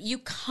 boys, but you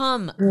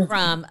come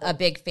from a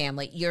big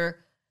family. You're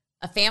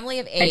a family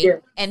of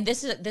 8. And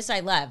this I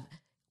love.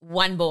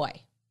 1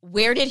 boy.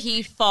 Where did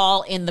he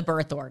fall in the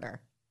birth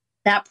order?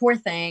 That poor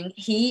thing.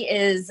 He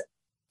is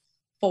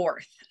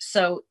 4th.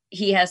 So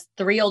he has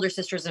 3 older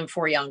sisters and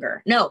 4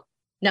 younger. No,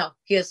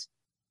 he has,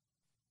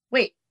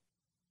 wait,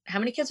 how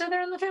many kids are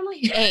there in the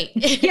family? 8.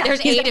 Yeah,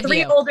 there's 8 of 3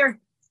 you. older.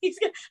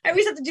 I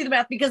always have to do the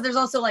math because there's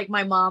also like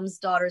my mom's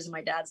daughters and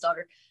my dad's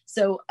daughter.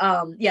 So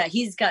yeah,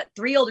 he's got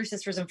 3 older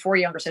sisters and 4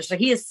 younger sisters. So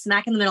he is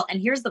smack in the middle.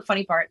 And here's the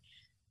funny part.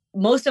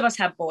 Most of us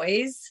have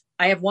boys.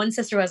 I have 1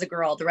 sister who has a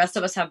girl. The rest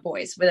of us have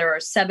boys. Where there are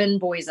 7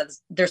 boys.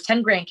 There's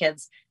 10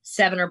 grandkids.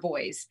 7 are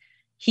boys.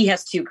 He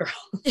has 2 girls.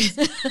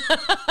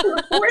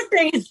 The poor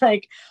thing is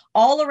like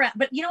all around.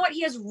 But you know what?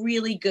 He has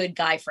really good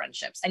guy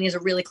friendships, and he has a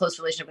really close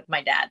relationship with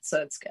my dad.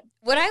 So it's good.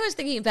 What I was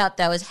thinking about,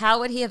 though, is how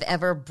would he have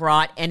ever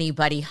brought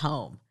anybody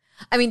home?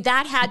 I mean,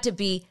 that had to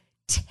be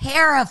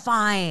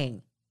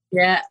terrifying.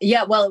 Yeah.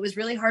 Well, it was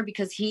really hard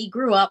because he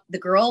grew up, the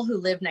girl who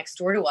lived next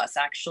door to us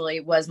actually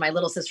was my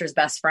little sister's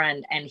best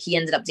friend. And he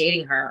ended up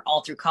dating her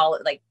all through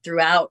college, like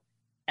throughout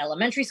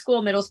elementary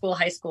school, middle school,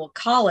 high school,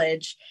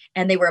 college.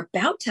 And they were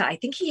about to, I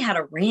think he had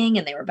a ring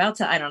and they were about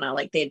to, I don't know,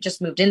 like they had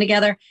just moved in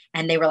together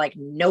and they were like,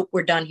 nope,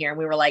 we're done here. And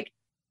we were like,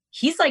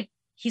 he's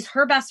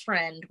her best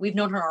friend. We've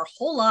known her our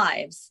whole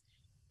lives.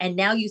 And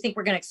now you think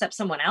we're going to accept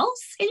someone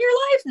else in your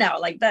life? No,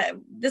 like that,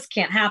 this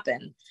can't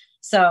happen.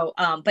 So,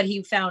 but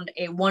he found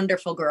a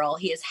wonderful girl.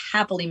 He is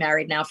happily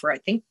married now for, I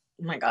think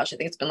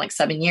it's been like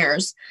 7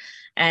 years,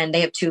 and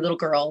they have 2 little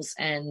girls.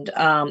 And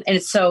I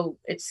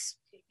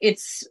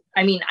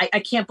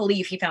can't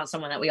believe he found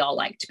someone that we all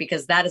liked,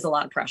 because that is a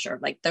lot of pressure.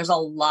 Like there's a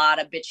lot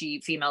of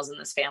bitchy females in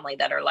this family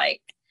that are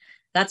like,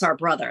 that's our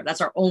brother.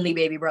 That's our only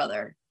baby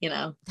brother,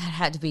 That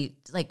had to be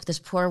like, this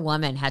poor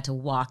woman had to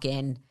walk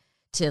in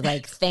to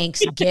like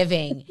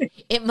Thanksgiving.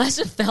 It must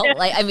have felt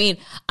like, I mean,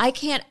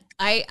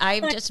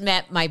 I've just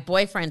met my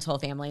boyfriend's whole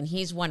family, and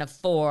he's one of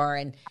 4,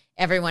 and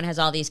everyone has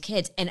all these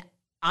kids. And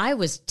I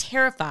was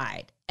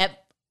terrified at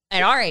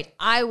our age.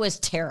 I was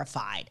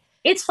terrified.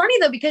 It's funny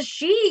though, because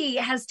she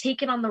has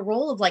taken on the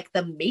role of like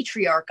the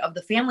matriarch of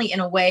the family in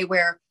a way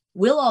where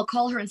we'll all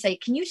call her and say,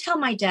 can you tell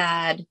my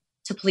dad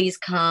to please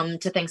come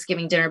to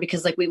Thanksgiving dinner?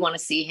 Because like, we want to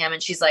see him.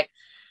 And she's like,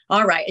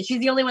 all right. And she's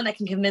the only one that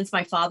can convince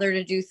my father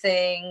to do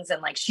things.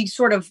 And like, she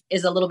sort of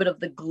is a little bit of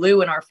the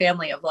glue in our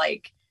family of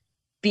like,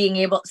 being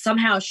able,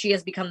 somehow she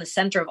has become the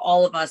center of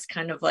all of us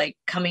kind of like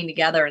coming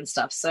together and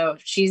stuff. So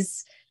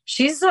she's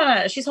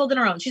holding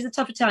her own. She's a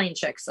tough Italian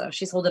chick. So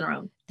she's holding her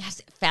own.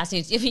 That's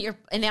fascinating.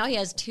 And now he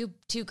has two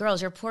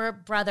girls. Your poor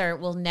brother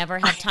will never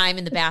have time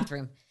in the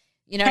bathroom.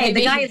 You know, hey,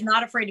 the guy is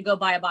not afraid to go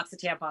buy a box of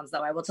tampons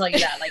though. I will tell you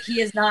that. Like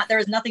he is not, there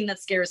is nothing that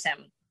scares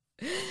him.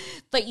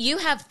 But you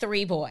have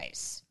 3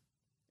 boys.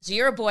 So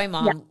you're a boy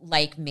mom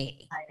like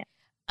me.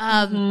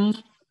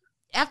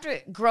 After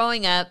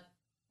growing up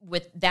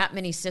with that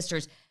many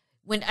sisters,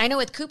 when I know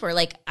with Cooper,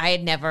 like I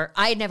had never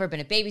been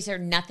a babysitter,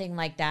 nothing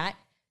like that.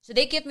 So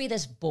they give me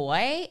this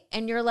boy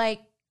and you're like,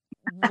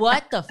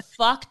 what the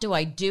fuck do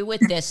I do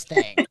with this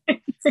thing?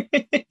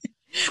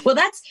 Well,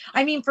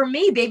 for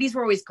me, babies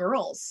were always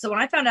girls. So when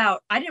I found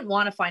out, I didn't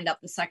want to find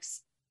out the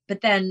sex,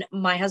 but then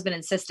my husband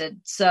insisted.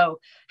 So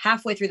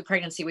halfway through the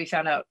pregnancy, we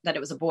found out that it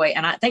was a boy.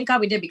 And thank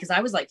God we did, because I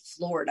was like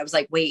floored. I was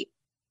like, wait,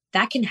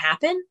 that can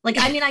happen? Like,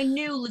 I mean, I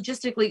knew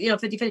logistically,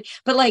 50-50,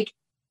 but like,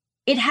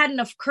 it hadn't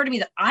occurred to me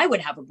that I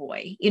would have a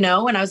boy, and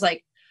I was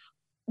like,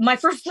 my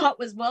first thought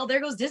was, well, there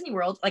goes Disney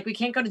World. Like we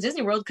can't go to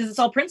Disney World because it's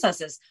all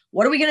princesses.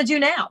 What are we going to do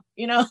now?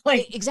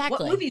 Like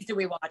exactly. What movies do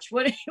we watch?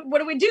 What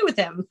do we do with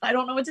him? I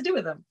don't know what to do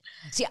with him.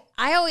 See,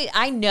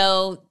 I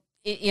know,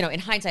 in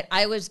hindsight,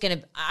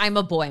 I'm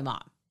a boy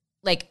mom.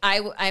 Like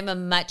I'm a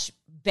much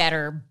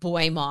better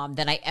boy mom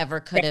than I ever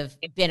could have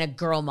been a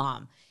girl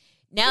mom.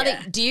 Now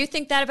do you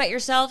think that about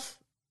yourself?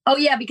 Oh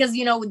yeah. Because,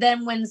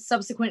 then when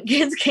subsequent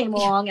kids came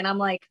along and I'm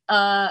like,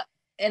 and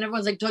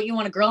everyone's like, don't you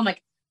want a girl? I'm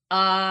like,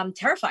 I'm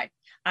terrified.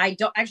 I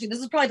don't actually, this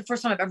is probably the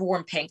first time I've ever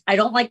worn pink. I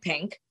don't like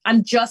pink.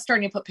 I'm just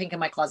starting to put pink in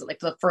my closet, like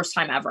for the first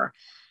time ever.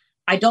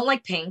 I don't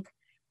like pink.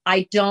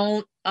 I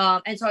don't.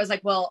 And so I was like,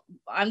 well,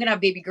 I'm going to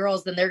have baby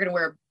girls. Then they're going to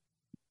wear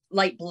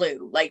light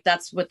blue. Like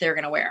that's what they're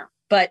going to wear.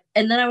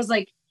 And then I was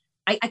like,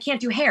 I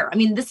can't do hair. I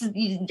mean,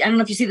 I don't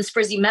know if you see this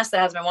frizzy mess that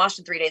hasn't been washed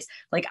in 3 days.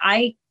 Like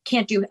I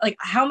can't do, like,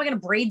 how am I going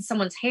to braid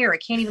someone's hair? I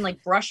can't even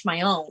like brush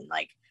my own.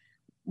 Like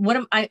what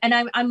am I? And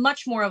I'm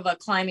much more of a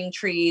climbing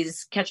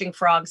trees, catching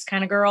frogs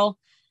kind of girl.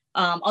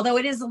 Although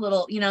it is a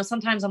little,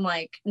 sometimes I'm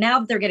like, now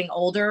that they're getting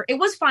older, it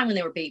was fine when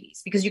they were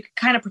babies because you could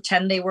kind of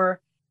pretend they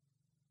were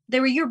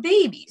your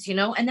babies,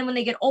 and then when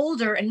they get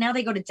older and now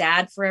they go to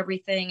dad for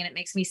everything and it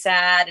makes me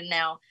sad. And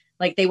now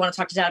like they want to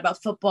talk to dad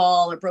about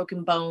football or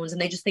broken bones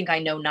and they just think I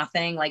know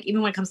nothing. Like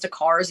even when it comes to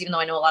cars, even though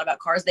I know a lot about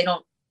cars,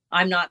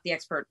 I'm not the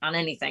expert on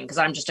anything because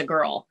I'm just a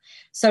girl.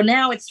 So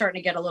now it's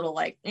starting to get a little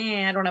like,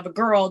 I don't have a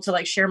girl to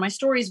like share my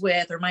stories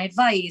with or my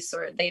advice,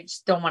 or they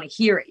just don't want to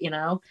hear it,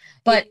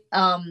 but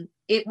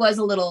it was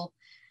a little,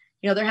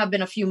 there have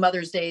been a few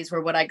Mother's Days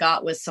where what I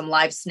got was some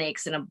live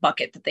snakes in a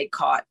bucket that they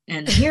caught.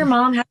 And here,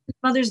 Mom, happy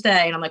Mother's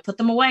Day. And I'm like, put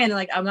them away. And they're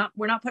like,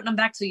 we're not putting them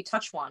back till you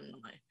touch one. And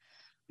I'm like,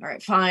 all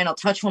right, fine, I'll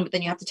touch one, but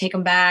then you have to take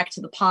them back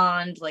to the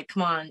pond. Like,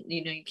 come on,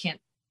 you can't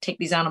take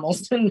these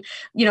animals. And,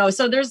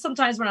 so there's some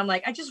times when I'm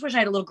like, I just wish I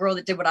had a little girl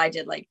that did what I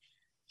did. Like,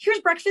 here's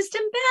breakfast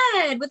in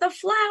bed with a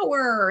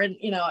flower. And,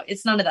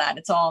 it's none of that.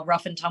 It's all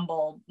rough and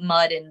tumble,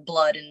 mud and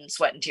blood and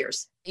sweat and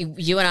tears.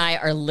 You and I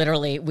are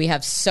literally, we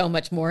have so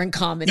much more in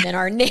common than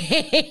our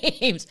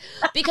names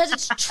because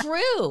it's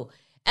true.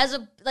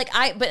 But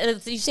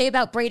as you say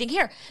about braiding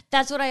hair,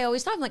 that's what I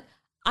always thought. I'm like,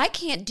 I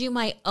can't do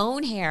my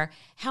own hair.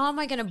 How am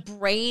I going to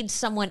braid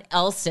someone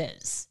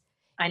else's?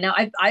 I know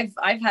I've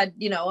had, I've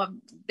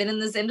been in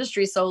this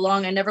industry so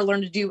long. I never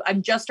learned to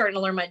I'm just starting to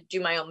learn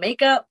do my own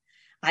makeup.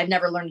 I've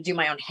never learned to do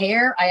my own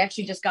hair. I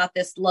actually just got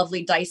this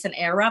lovely Dyson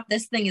Airwrap.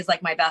 This thing is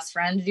like my best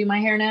friend to do my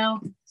hair now.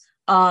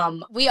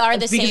 We are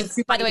the same,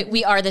 by the way,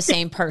 we are the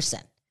same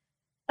person.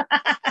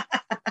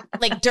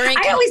 Like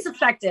I always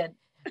suspected.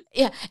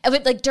 Yeah.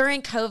 But like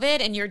during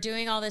COVID and you're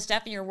doing all this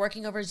stuff and you're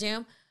working over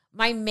Zoom,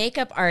 my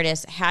makeup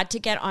artist had to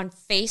get on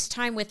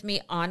FaceTime with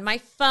me on my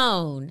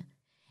phone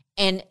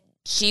and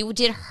she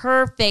did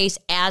her face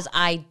as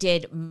I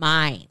did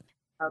mine.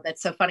 Oh,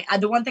 that's so funny.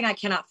 The one thing I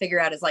cannot figure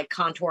out is like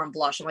contour and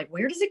blush. I'm like,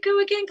 where does it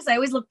go again? Because I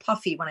always look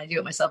puffy when I do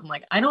it myself. I'm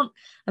like, I'm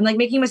like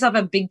making myself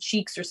have big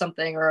cheeks or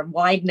something or a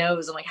wide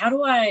nose. I'm like,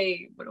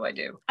 what do I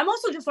do? I'm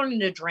also just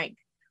learning to drink.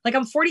 Like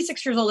I'm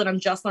 46 years old and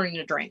I'm just learning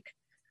to drink.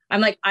 I'm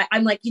like,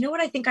 you know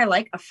what I think I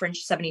like? A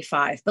French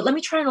 75, but let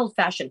me try an old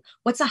fashioned.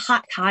 What's a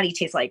hot toddy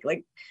taste like?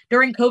 Like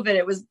during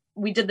COVID,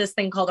 we did this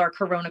thing called our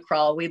Corona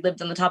crawl. We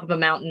lived on the top of a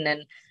mountain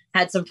and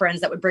had some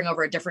friends that would bring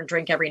over a different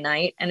drink every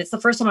night. And it's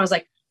the first time I was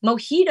like,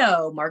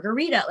 mojito,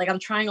 margarita. Like I'm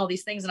trying all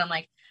these things and I'm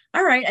like,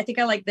 all right, I think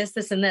I like this,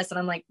 this, and this. And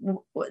I'm like,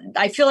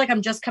 I feel like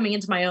I'm just coming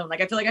into my own.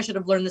 Like, I feel like I should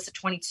have learned this at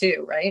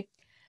 22, right?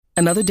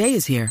 Another day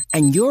is here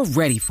and you're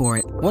ready for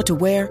it. What to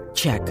wear?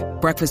 Check.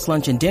 Breakfast,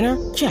 lunch, and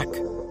dinner? Check.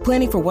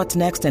 Planning for what's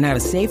next and how to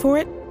save for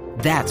it?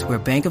 That's where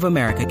Bank of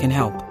America can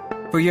help.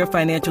 For your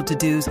financial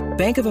to-dos,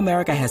 Bank of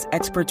America has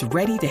experts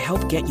ready to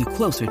help get you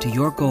closer to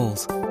your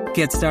goals.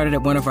 Get started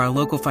at one of our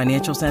local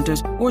financial centers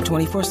or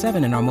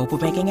 24/7 in our mobile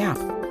banking app.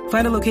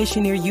 Find a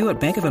location near you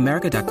at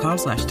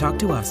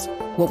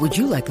bankofamerica.com/talktous. What would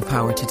you like the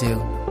power to do?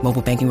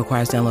 Mobile banking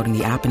requires downloading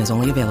the app and is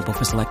only available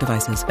for select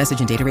devices.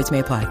 Message and data rates may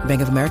apply.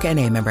 Bank of America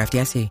N.A., member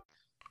FDIC.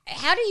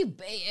 How do you,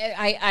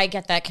 I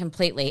get that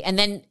completely. And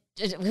then,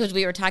 because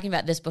we were talking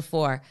about this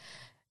before,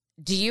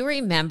 do you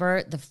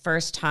remember the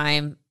first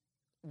time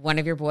one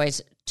of your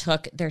boys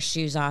took their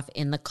shoes off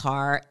in the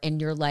car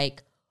and you're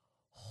like,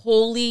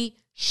 holy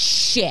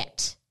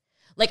shit.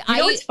 Like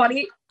it's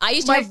funny. I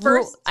used to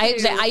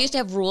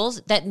have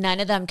rules that none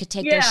of them could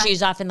take their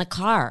shoes off in the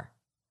car.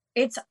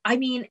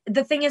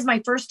 The thing is,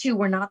 my first two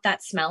were not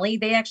that smelly.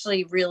 They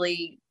actually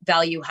really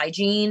value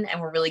hygiene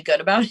and were really good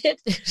about it.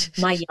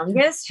 My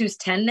youngest, who's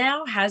 10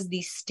 now, has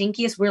the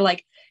stinkiest. We're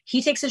like,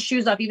 he takes his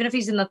shoes off, even if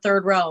he's in the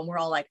third row, and we're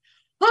all like,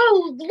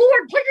 oh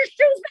Lord, put your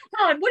shoes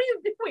back on. What are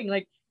you doing?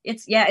 Like,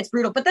 it's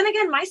brutal. But then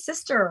again, my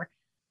sister,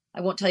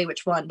 I won't tell you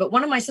which one, but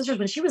one of my sisters,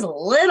 when she was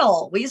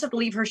little, we used to have to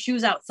leave her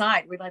shoes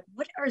outside. We're like,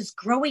 what is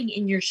growing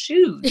in your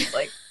shoes?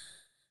 Like,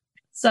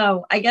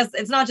 so I guess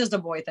it's not just a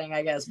boy thing,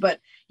 I guess.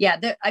 But yeah,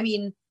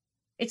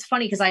 it's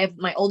funny because I have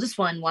my oldest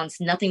one wants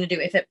nothing to do.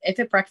 If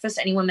at breakfast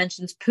anyone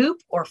mentions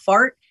poop or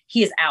fart,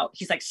 he is out.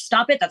 He's like,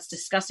 stop it. That's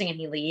disgusting. And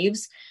he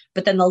leaves.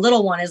 But then the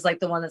little one is like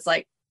the one that's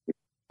like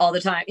all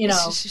the time,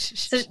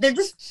 So they're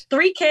just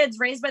three kids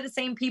raised by the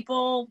same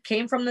people,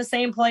 came from the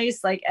same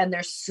place, like, and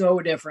they're so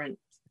different.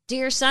 Do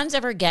your sons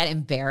ever get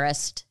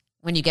embarrassed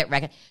when you get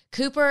recognized?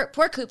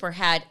 Poor Cooper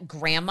had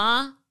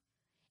grandma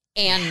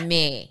and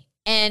me.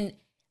 And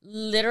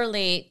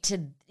literally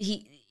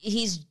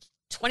he's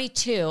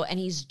 22 and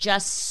he's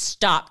just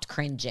stopped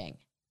cringing.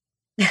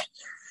 They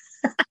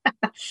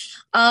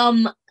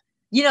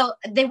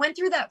went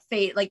through that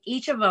phase, like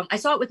each of them. I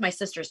saw it with my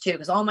sisters too,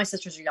 because all my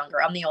sisters are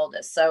younger. I'm the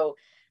oldest. So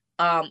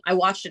I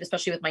watched it,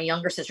 especially with my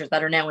younger sisters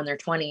that are now in their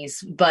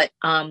 20s, but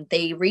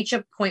they reach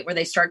a point where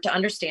they start to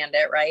understand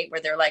it, right? Where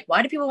they're like,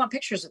 why do people want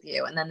pictures with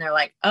you? And then they're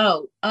like,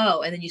 oh.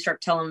 And then you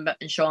start telling them about,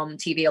 and show them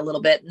TV a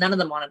little bit. None of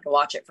them wanted to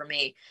watch it for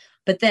me.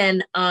 But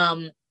then,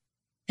 then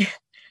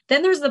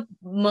there's the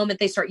moment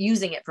they start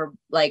using it for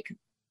like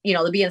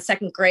to be in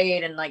second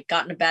grade and like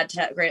gotten a bad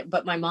grade.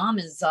 But my mom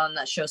is on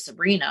that show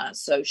Sabrina.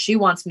 So she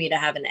wants me to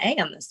have an A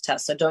on this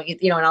test. So don't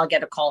and I'll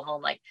get a call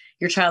home like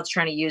your child's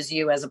trying to use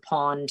you as a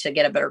pawn to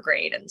get a better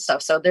grade and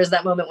stuff. So there's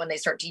that moment when they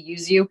start to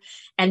use you.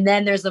 And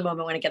then there's the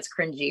moment when it gets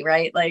cringy,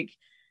 right? Like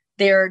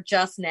they're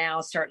just now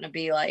starting to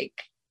be like,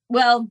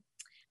 well,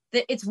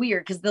 it's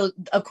weird because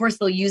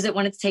they'll use it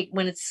when it's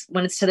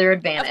to their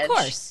advantage. Of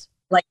course.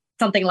 Like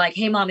something like,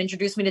 hey mom,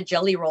 introduce me to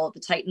Jelly Roll at the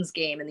Titans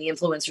game in the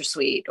influencer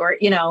suite, or,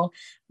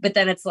 but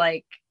then it's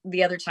like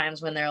the other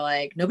times when they're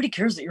like, nobody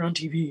cares that you're on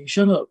TV,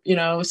 shut up.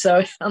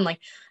 So I'm like,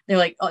 they're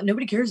like, oh,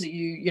 nobody cares that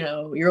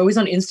you're always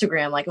on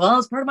Instagram. Like, well,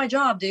 it's part of my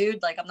job,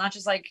 dude. Like, I'm not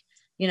just like,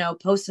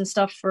 posting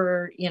stuff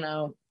for,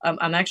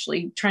 I'm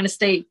actually trying to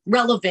stay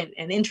relevant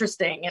and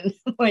interesting. And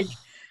like,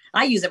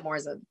 I use it more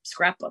as a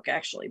scrapbook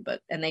actually,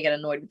 and they get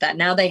annoyed with that.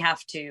 Now they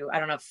have to, I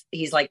don't know if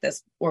he's like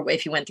this or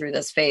if he went through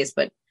this phase,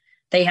 but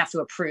they have to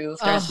approve.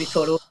 There has to be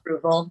photo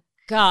approval.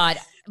 God,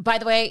 by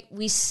the way,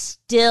 we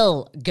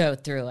still go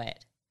through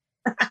it.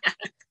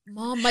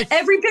 Mom,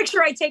 every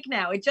picture I take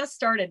now, it just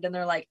started and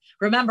they're like,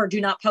 remember, do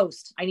not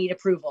post. I need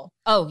approval.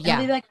 Oh yeah.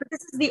 And they're like, but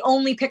this is the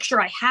only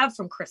picture I have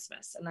from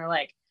Christmas. And they're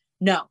like,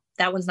 no,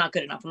 that one's not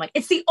good enough. I'm like,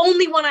 it's the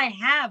only one I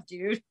have,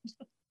 dude.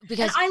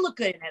 Because and I look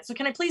good in it. So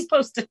can I please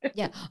post it?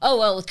 Yeah. Oh,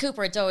 well, with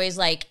Cooper, it's always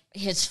like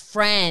his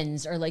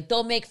friends or like,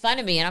 they'll make fun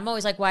of me. And I'm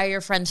always like, why are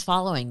your friends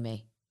following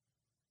me?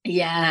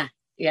 Yeah.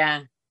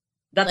 Yeah.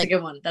 That's a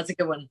good one. That's a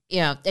good one.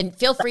 Yeah. And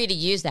feel free to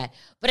use that.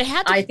 But it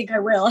had to. I think I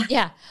will.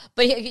 Yeah.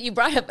 But you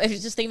brought up, I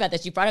was just thinking about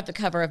this. You brought up the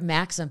cover of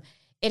Maxim.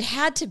 It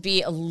had to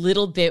be a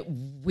little bit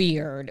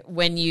weird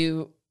when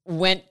you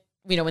went,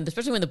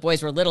 especially when the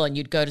boys were little and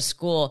you'd go to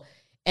school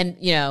and,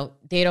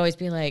 they'd always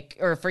be like,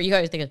 or for you,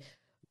 I was thinking,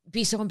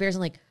 be so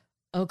embarrassing, like,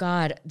 oh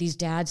God, these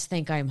dads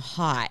think I'm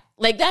hot.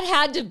 Like that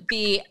had to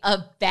be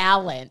a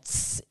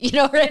balance. You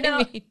know what I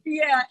mean?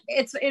 Yeah,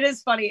 it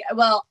is funny.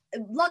 Well,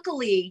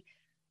 luckily,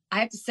 I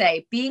have to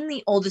say, being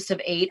the oldest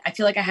of 8, I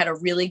feel like I had a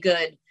really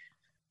good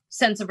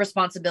sense of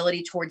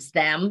responsibility towards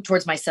them,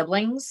 towards my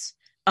siblings,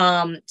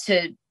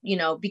 to,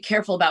 be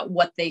careful about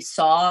what they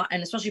saw.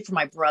 And especially for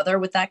my brother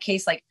with that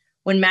case, like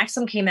when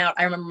Maxim came out,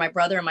 I remember my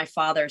brother and my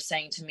father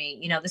saying to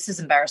me, this is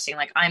embarrassing.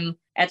 Like I'm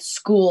at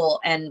school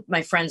and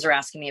my friends are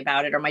asking me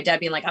about it, or my dad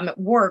being like, I'm at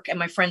work and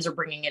my friends are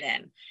bringing it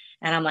in.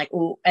 And I'm like,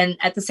 ooh. And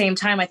at the same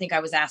time, I think I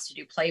was asked to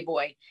do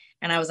Playboy.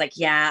 And I was like,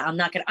 yeah, I'm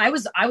not going to, I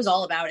was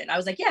all about it. I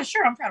was like, yeah,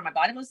 sure. I'm proud of my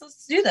body.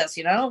 Let's do this.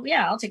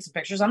 Yeah, I'll take some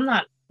pictures. I'm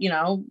not,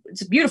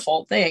 it's a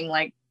beautiful thing.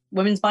 Like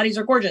women's bodies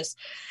are gorgeous.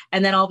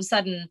 And then all of a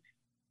sudden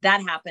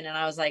that happened. And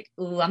I was like,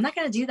 ooh, I'm not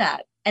going to do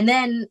that. And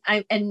then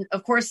and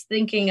of course,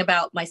 thinking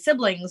about my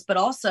siblings, but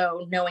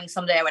also knowing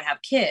someday I would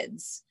have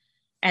kids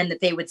and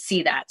that they would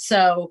see that.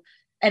 So,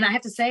 and I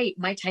have to say,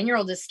 my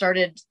 10-year-old has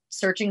started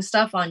searching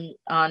stuff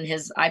on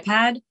his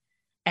iPad.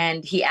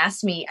 And he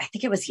asked me, I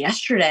think it was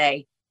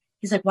yesterday,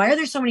 he's like, why are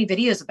there so many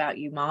videos about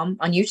you, Mom,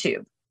 on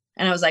YouTube?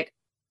 And I was like,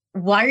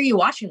 why are you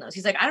watching those?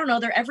 He's like, I don't know.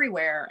 They're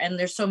everywhere. And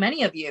there's so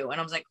many of you. And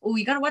I was like, oh,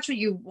 you got to watch what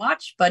you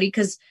watch, buddy,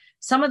 because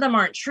some of them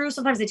aren't true.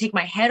 Sometimes they take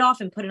my head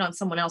off and put it on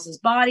someone else's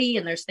body.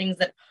 And there's things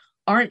that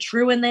aren't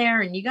true in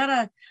there.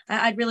 And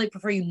I'd really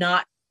prefer you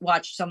not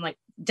watch some like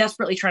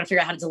desperately trying to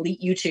figure out how to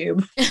delete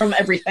YouTube from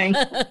everything.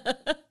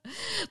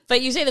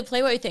 But you say the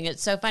Playboy thing.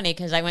 It's so funny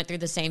because I went through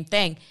the same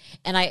thing.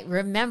 And I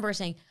remember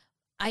saying,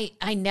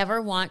 I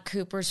never want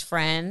Cooper's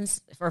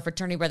friends or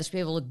fraternity brothers to be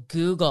able to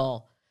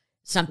Google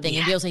something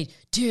and be able to say,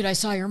 dude, I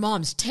saw your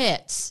mom's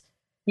tits.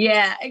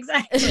 Yeah,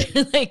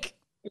 exactly. Like,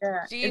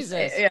 yeah,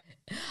 Jesus. Yeah.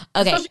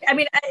 Okay. Especially, I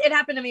mean, it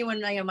happened to me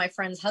when my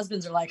friends'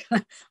 husbands are like,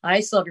 I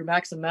still have your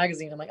Maxim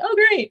magazine. I'm like, oh,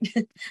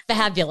 great.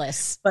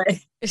 Fabulous. But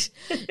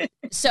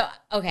so,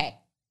 okay.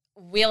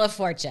 Wheel of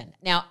Fortune.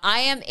 Now, I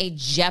am a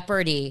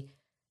Jeopardy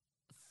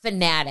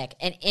fanatic.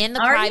 And in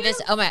the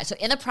privacy, so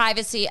in the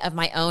privacy of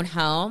my own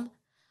home,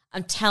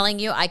 I'm telling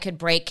you, I could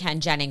break Ken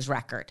Jennings'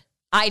 record.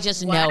 I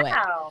just know it.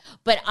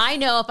 But I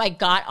know if I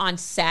got on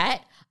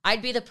set,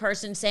 I'd be the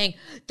person saying,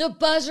 the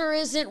buzzer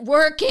isn't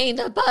working.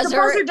 The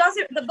buzzer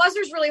doesn't. The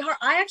buzzer's really hard.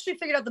 I actually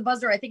figured out the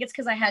buzzer. I think it's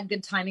because I had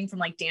good timing from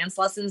like dance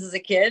lessons as a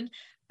kid.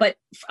 But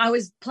I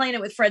was playing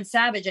it with Fred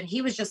Savage and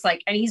he was just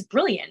like, and he's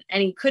brilliant.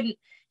 And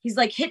he's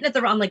like hitting at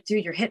the wrong, I'm like,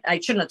 dude, you're hit. I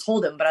shouldn't have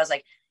told him, but I was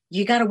like,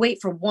 you got to wait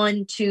for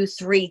 1, 2,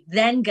 3,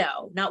 then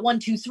go. Not 1,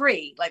 2,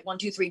 3, like 1,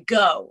 2, 3,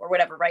 go or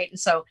whatever. Right. And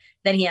so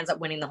then he ends up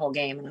winning the whole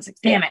game. And I was like,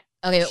 damn it.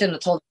 Okay. I shouldn't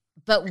have told him.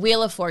 But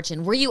Wheel of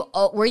Fortune, were you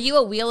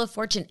a Wheel of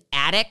Fortune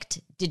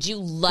addict? Did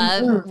you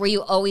were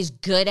you always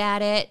good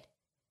at it?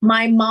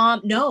 My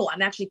mom, no,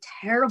 I'm actually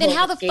terrible. Then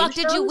how the fuck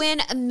did you win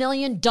 $1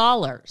 million?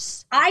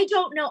 I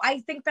don't know. I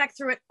think back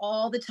through it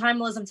all the time,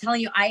 Liz. I'm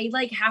telling you, I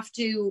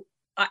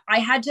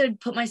had to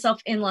put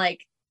myself in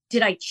like,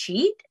 did I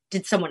cheat?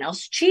 Did someone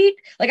else cheat?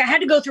 Like I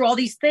had to go through all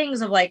these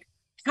things of like,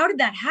 how did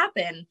that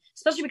happen?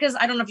 Especially because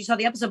I don't know if you saw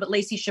the episode, but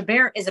Lacey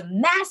Chabert is a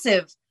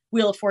massive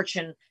Wheel of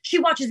Fortune. She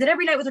watches it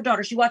every night with her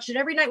daughter. She watched it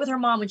every night with her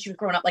mom when she was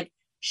growing up. Like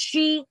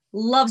she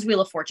loves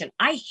Wheel of Fortune.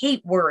 I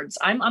hate words.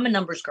 I'm a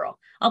numbers girl.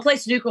 I'll play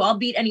Sudoku. I'll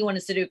beat anyone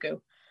in Sudoku,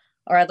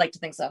 or I'd like to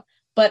think so.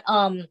 But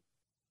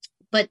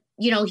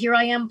here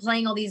I am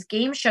playing all these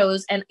game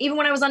shows. And even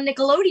when I was on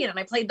Nickelodeon and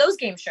I played those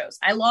game shows,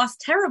 I lost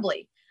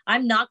terribly.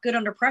 I'm not good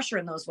under pressure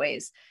in those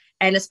ways.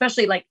 And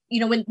especially when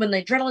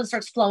the adrenaline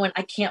starts flowing,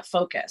 I can't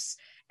focus.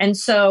 And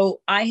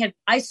so I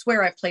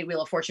swear I've played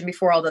Wheel of Fortune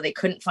before, although they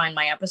couldn't find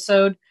my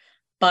episode.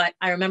 But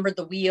I remembered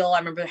the wheel. I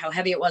remember how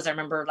heavy it was. I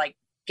remember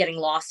getting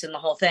lost in the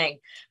whole thing.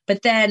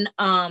 But then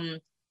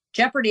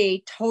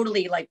Jeopardy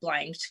totally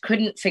blanked,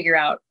 couldn't figure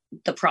out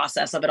the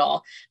process of it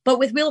all. But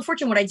with Wheel of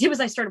Fortune, what I did was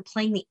I started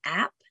playing the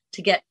app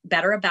to get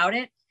better about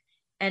it.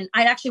 And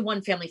I'd actually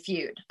won Family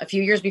Feud a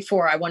few years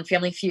before. I won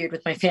Family Feud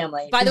with my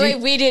family. By the way,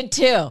 we did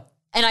too.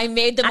 And I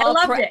made them all.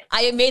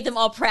 I made them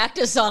all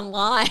practice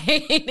online.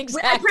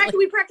 Exactly.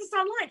 We practiced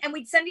online, and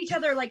we'd send each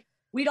other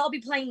we'd all be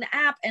playing the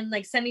app and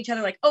send each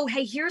other oh,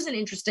 hey, here's an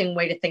interesting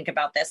way to think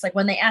about this.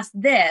 When they ask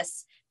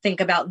this,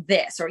 think about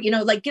this, or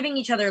giving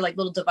each other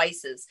little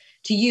devices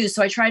to use.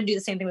 So I tried to do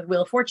the same thing with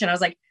Wheel of Fortune. I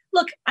was like,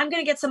 look, I'm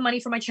going to get some money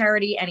for my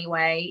charity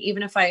anyway,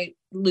 even if I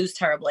lose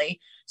terribly.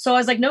 So I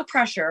was no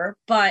pressure,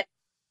 but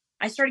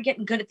I started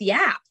getting good at the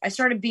app. I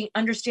started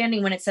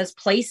understanding when it says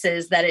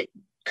places that it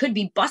could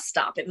be bus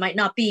stop. It might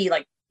not be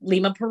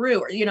Lima, Peru,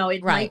 or,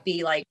 it might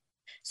be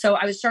so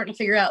I was starting to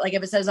figure out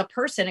if it says a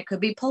person, it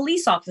could be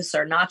police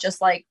officer, not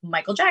just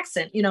Michael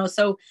Jackson,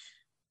 so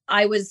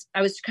I was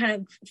kind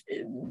of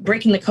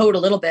breaking the code a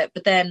little bit,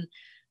 but then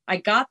I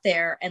got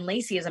there and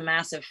Lacey is a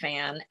massive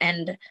fan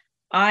and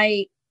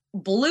I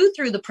blew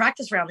through the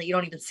practice round that you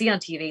don't even see on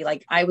TV.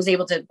 I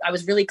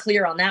was really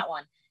clear on that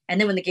one. And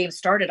then when the game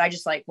started, I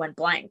just went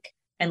blank.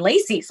 And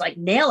Lacey's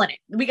nailing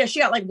it. She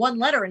got one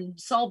letter and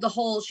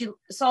she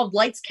solved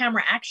lights,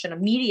 camera, action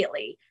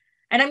immediately.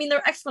 And I mean,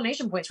 their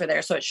explanation points were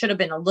there, so it should have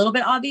been a little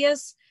bit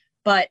obvious,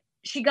 but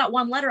she got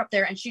one letter up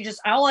there and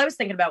all I was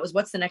thinking about was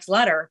what's the next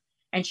letter?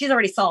 And she's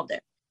already solved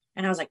it.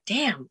 And I was like,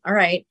 damn, all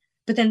right.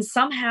 But then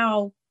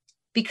somehow,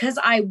 because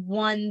I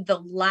won the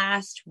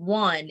last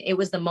one, it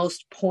was the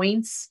most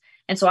points.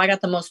 And so I got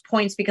the most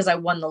points because I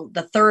won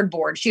the third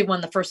board. She had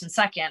won the first and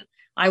second.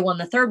 I won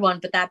the third one,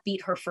 but that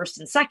beat her first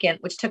and second,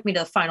 which took me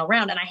to the final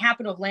round. And I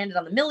happened to have landed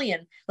on the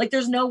million.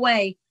 There's no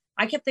way.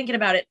 I kept thinking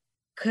about it.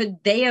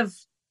 Could they have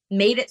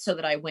made it so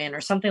that I win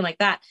or something like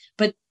that?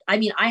 But I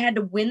mean, I had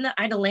to win.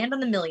 I had to land on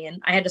the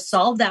million. I had to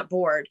solve that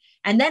board.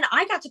 And then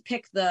I got to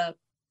pick the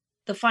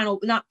final,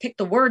 not pick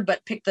the word,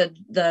 but pick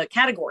the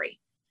category.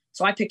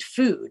 So I picked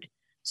food.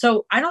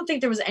 So I don't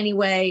think there was any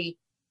way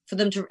for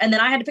them to, and then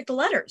I had to pick the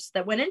letters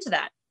that went into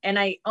that. And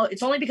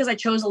it's only because I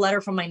chose a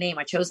letter from my name.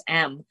 I chose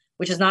M,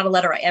 which is not a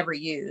letter I ever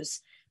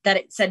use, that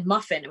it said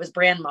muffin. It was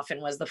brand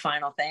muffin was the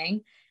final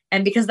thing.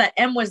 And because that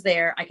M was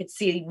there, I could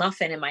see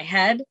muffin in my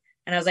head.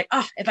 And I was like,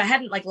 oh, if I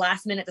hadn't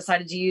last minute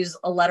decided to use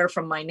a letter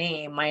from my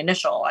name, my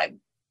initial, I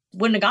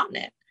wouldn't have gotten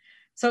it.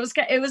 So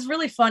it was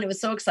really fun. It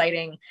was so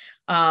exciting.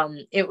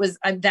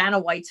 Vanna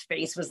White's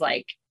face was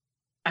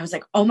I was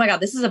like, oh my God,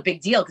 this is a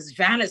big deal because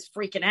Vanna's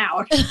freaking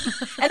out.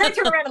 And I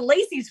turned around and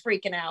Lacey's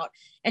freaking out.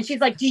 And she's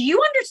like, do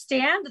you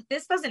understand that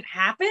this doesn't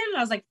happen? And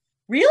I was like,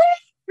 really?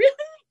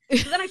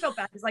 So then I felt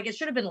bad. It's it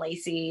should have been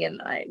Lacey.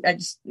 And I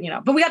just,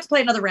 but we got to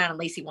play another round and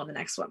Lacey won the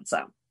next one.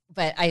 So.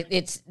 But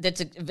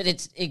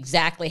it's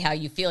exactly how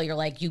you feel.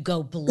 You're you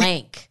go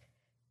blank.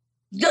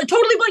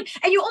 Totally blank.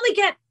 And you only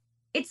get,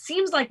 it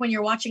seems like when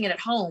you're watching it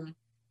at home,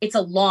 it's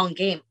a long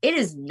game. It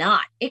is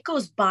not. It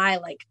goes by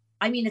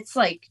it's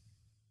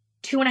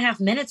 2.5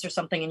 minutes or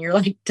something. And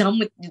you're done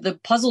with the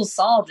puzzle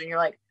solved. And you're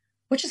like,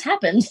 what just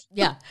happened?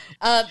 Yeah.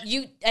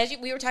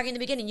 We were talking in the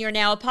beginning, you're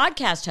now a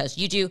podcast host.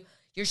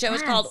 Your show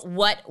is called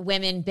What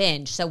Women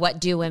Binge. So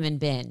what do women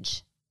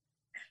binge?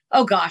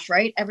 Oh gosh,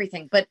 right?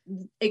 Everything. But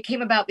it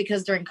came about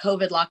because during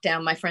COVID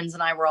lockdown, my friends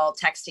and I were all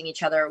texting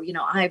each other,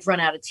 I've run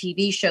out of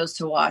TV shows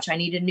to watch. I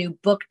need a new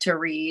book to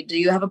read. Do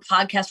you have a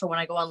podcast for when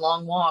I go on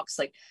long walks?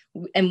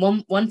 And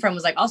one friend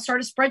was like, I'll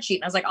start a spreadsheet.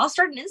 And I was like, I'll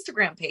start an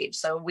Instagram page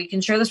so we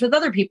can share this with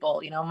other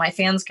people. My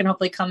fans can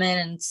hopefully come in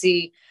and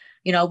see,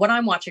 what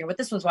I'm watching or what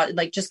this one's watching,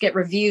 just get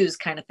reviews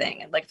kind of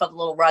thing. And felt a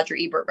little Roger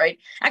Ebert, right?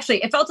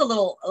 Actually, it felt a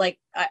little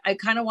I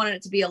kind of wanted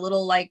it to be a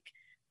little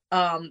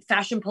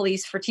Fashion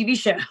Police for TV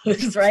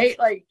shows, right?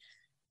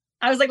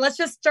 I was like, let's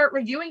just start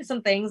reviewing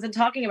some things and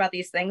talking about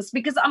these things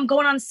because I'm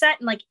going on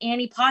set and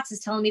Annie Potts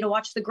is telling me to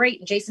watch The Great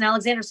and Jason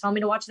Alexander's telling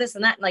me to watch this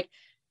and that. And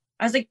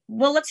I was like,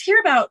 well, let's hear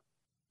about,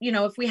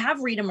 if we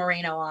have Rita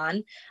Moreno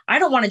on, I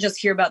don't want to just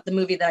hear about the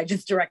movie that I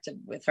just directed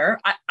with her.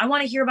 I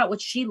want to hear about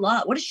what she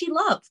loves. What does she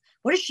love?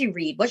 What does she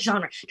read? What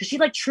genre? Does she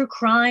like true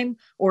crime?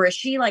 Or is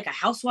she a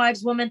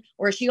housewives woman?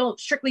 Or is she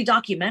strictly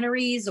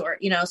documentaries? Or,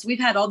 so we've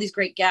had all these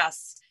great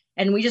guests.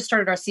 And we just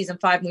started our season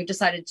 5 and we've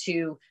decided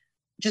to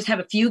just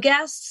have a few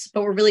guests,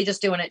 but we're really just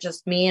doing it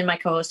just me and my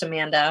co-host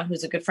Amanda,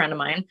 who's a good friend of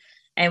mine.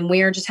 And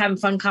we're just having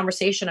fun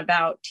conversation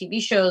about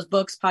TV shows,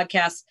 books,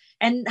 podcasts,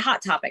 and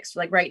hot topics.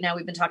 Right now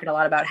we've been talking a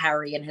lot about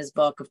Harry and his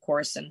book, of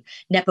course, and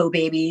Nepo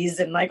babies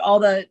and all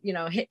the,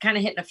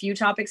 hitting a few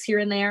topics here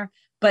and there,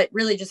 but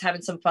really just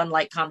having some fun,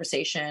 light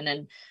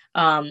conversation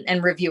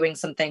and reviewing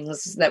some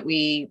things that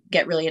we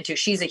get really into.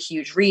 She's a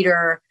huge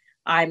reader.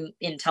 I'm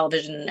in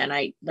television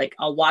and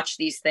I'll watch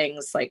these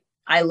things. Like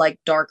I like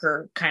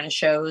darker kind of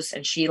shows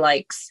and she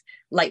likes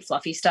light,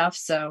 fluffy stuff.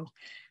 So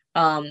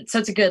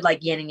it's a good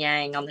like yin and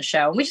yang on the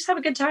show. And we just have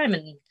a good time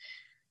and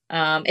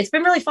it's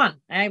been really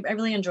fun. I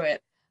really enjoy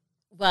it.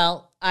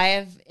 Well, I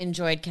have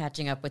enjoyed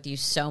catching up with you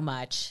so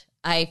much.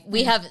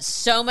 We have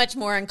so much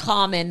more in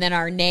common than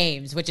our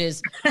names, which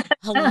is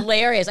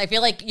hilarious. I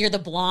feel like you're the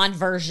blonde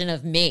version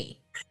of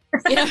me.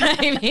 You know what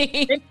I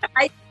mean?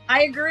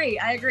 I agree.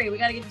 We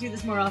got to get to do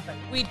this more often.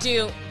 We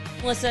do.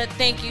 Melissa,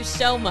 thank you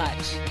so much.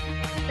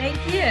 Thank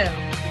you.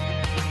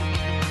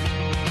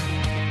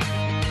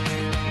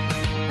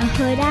 A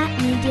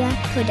Huda Media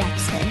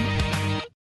Production.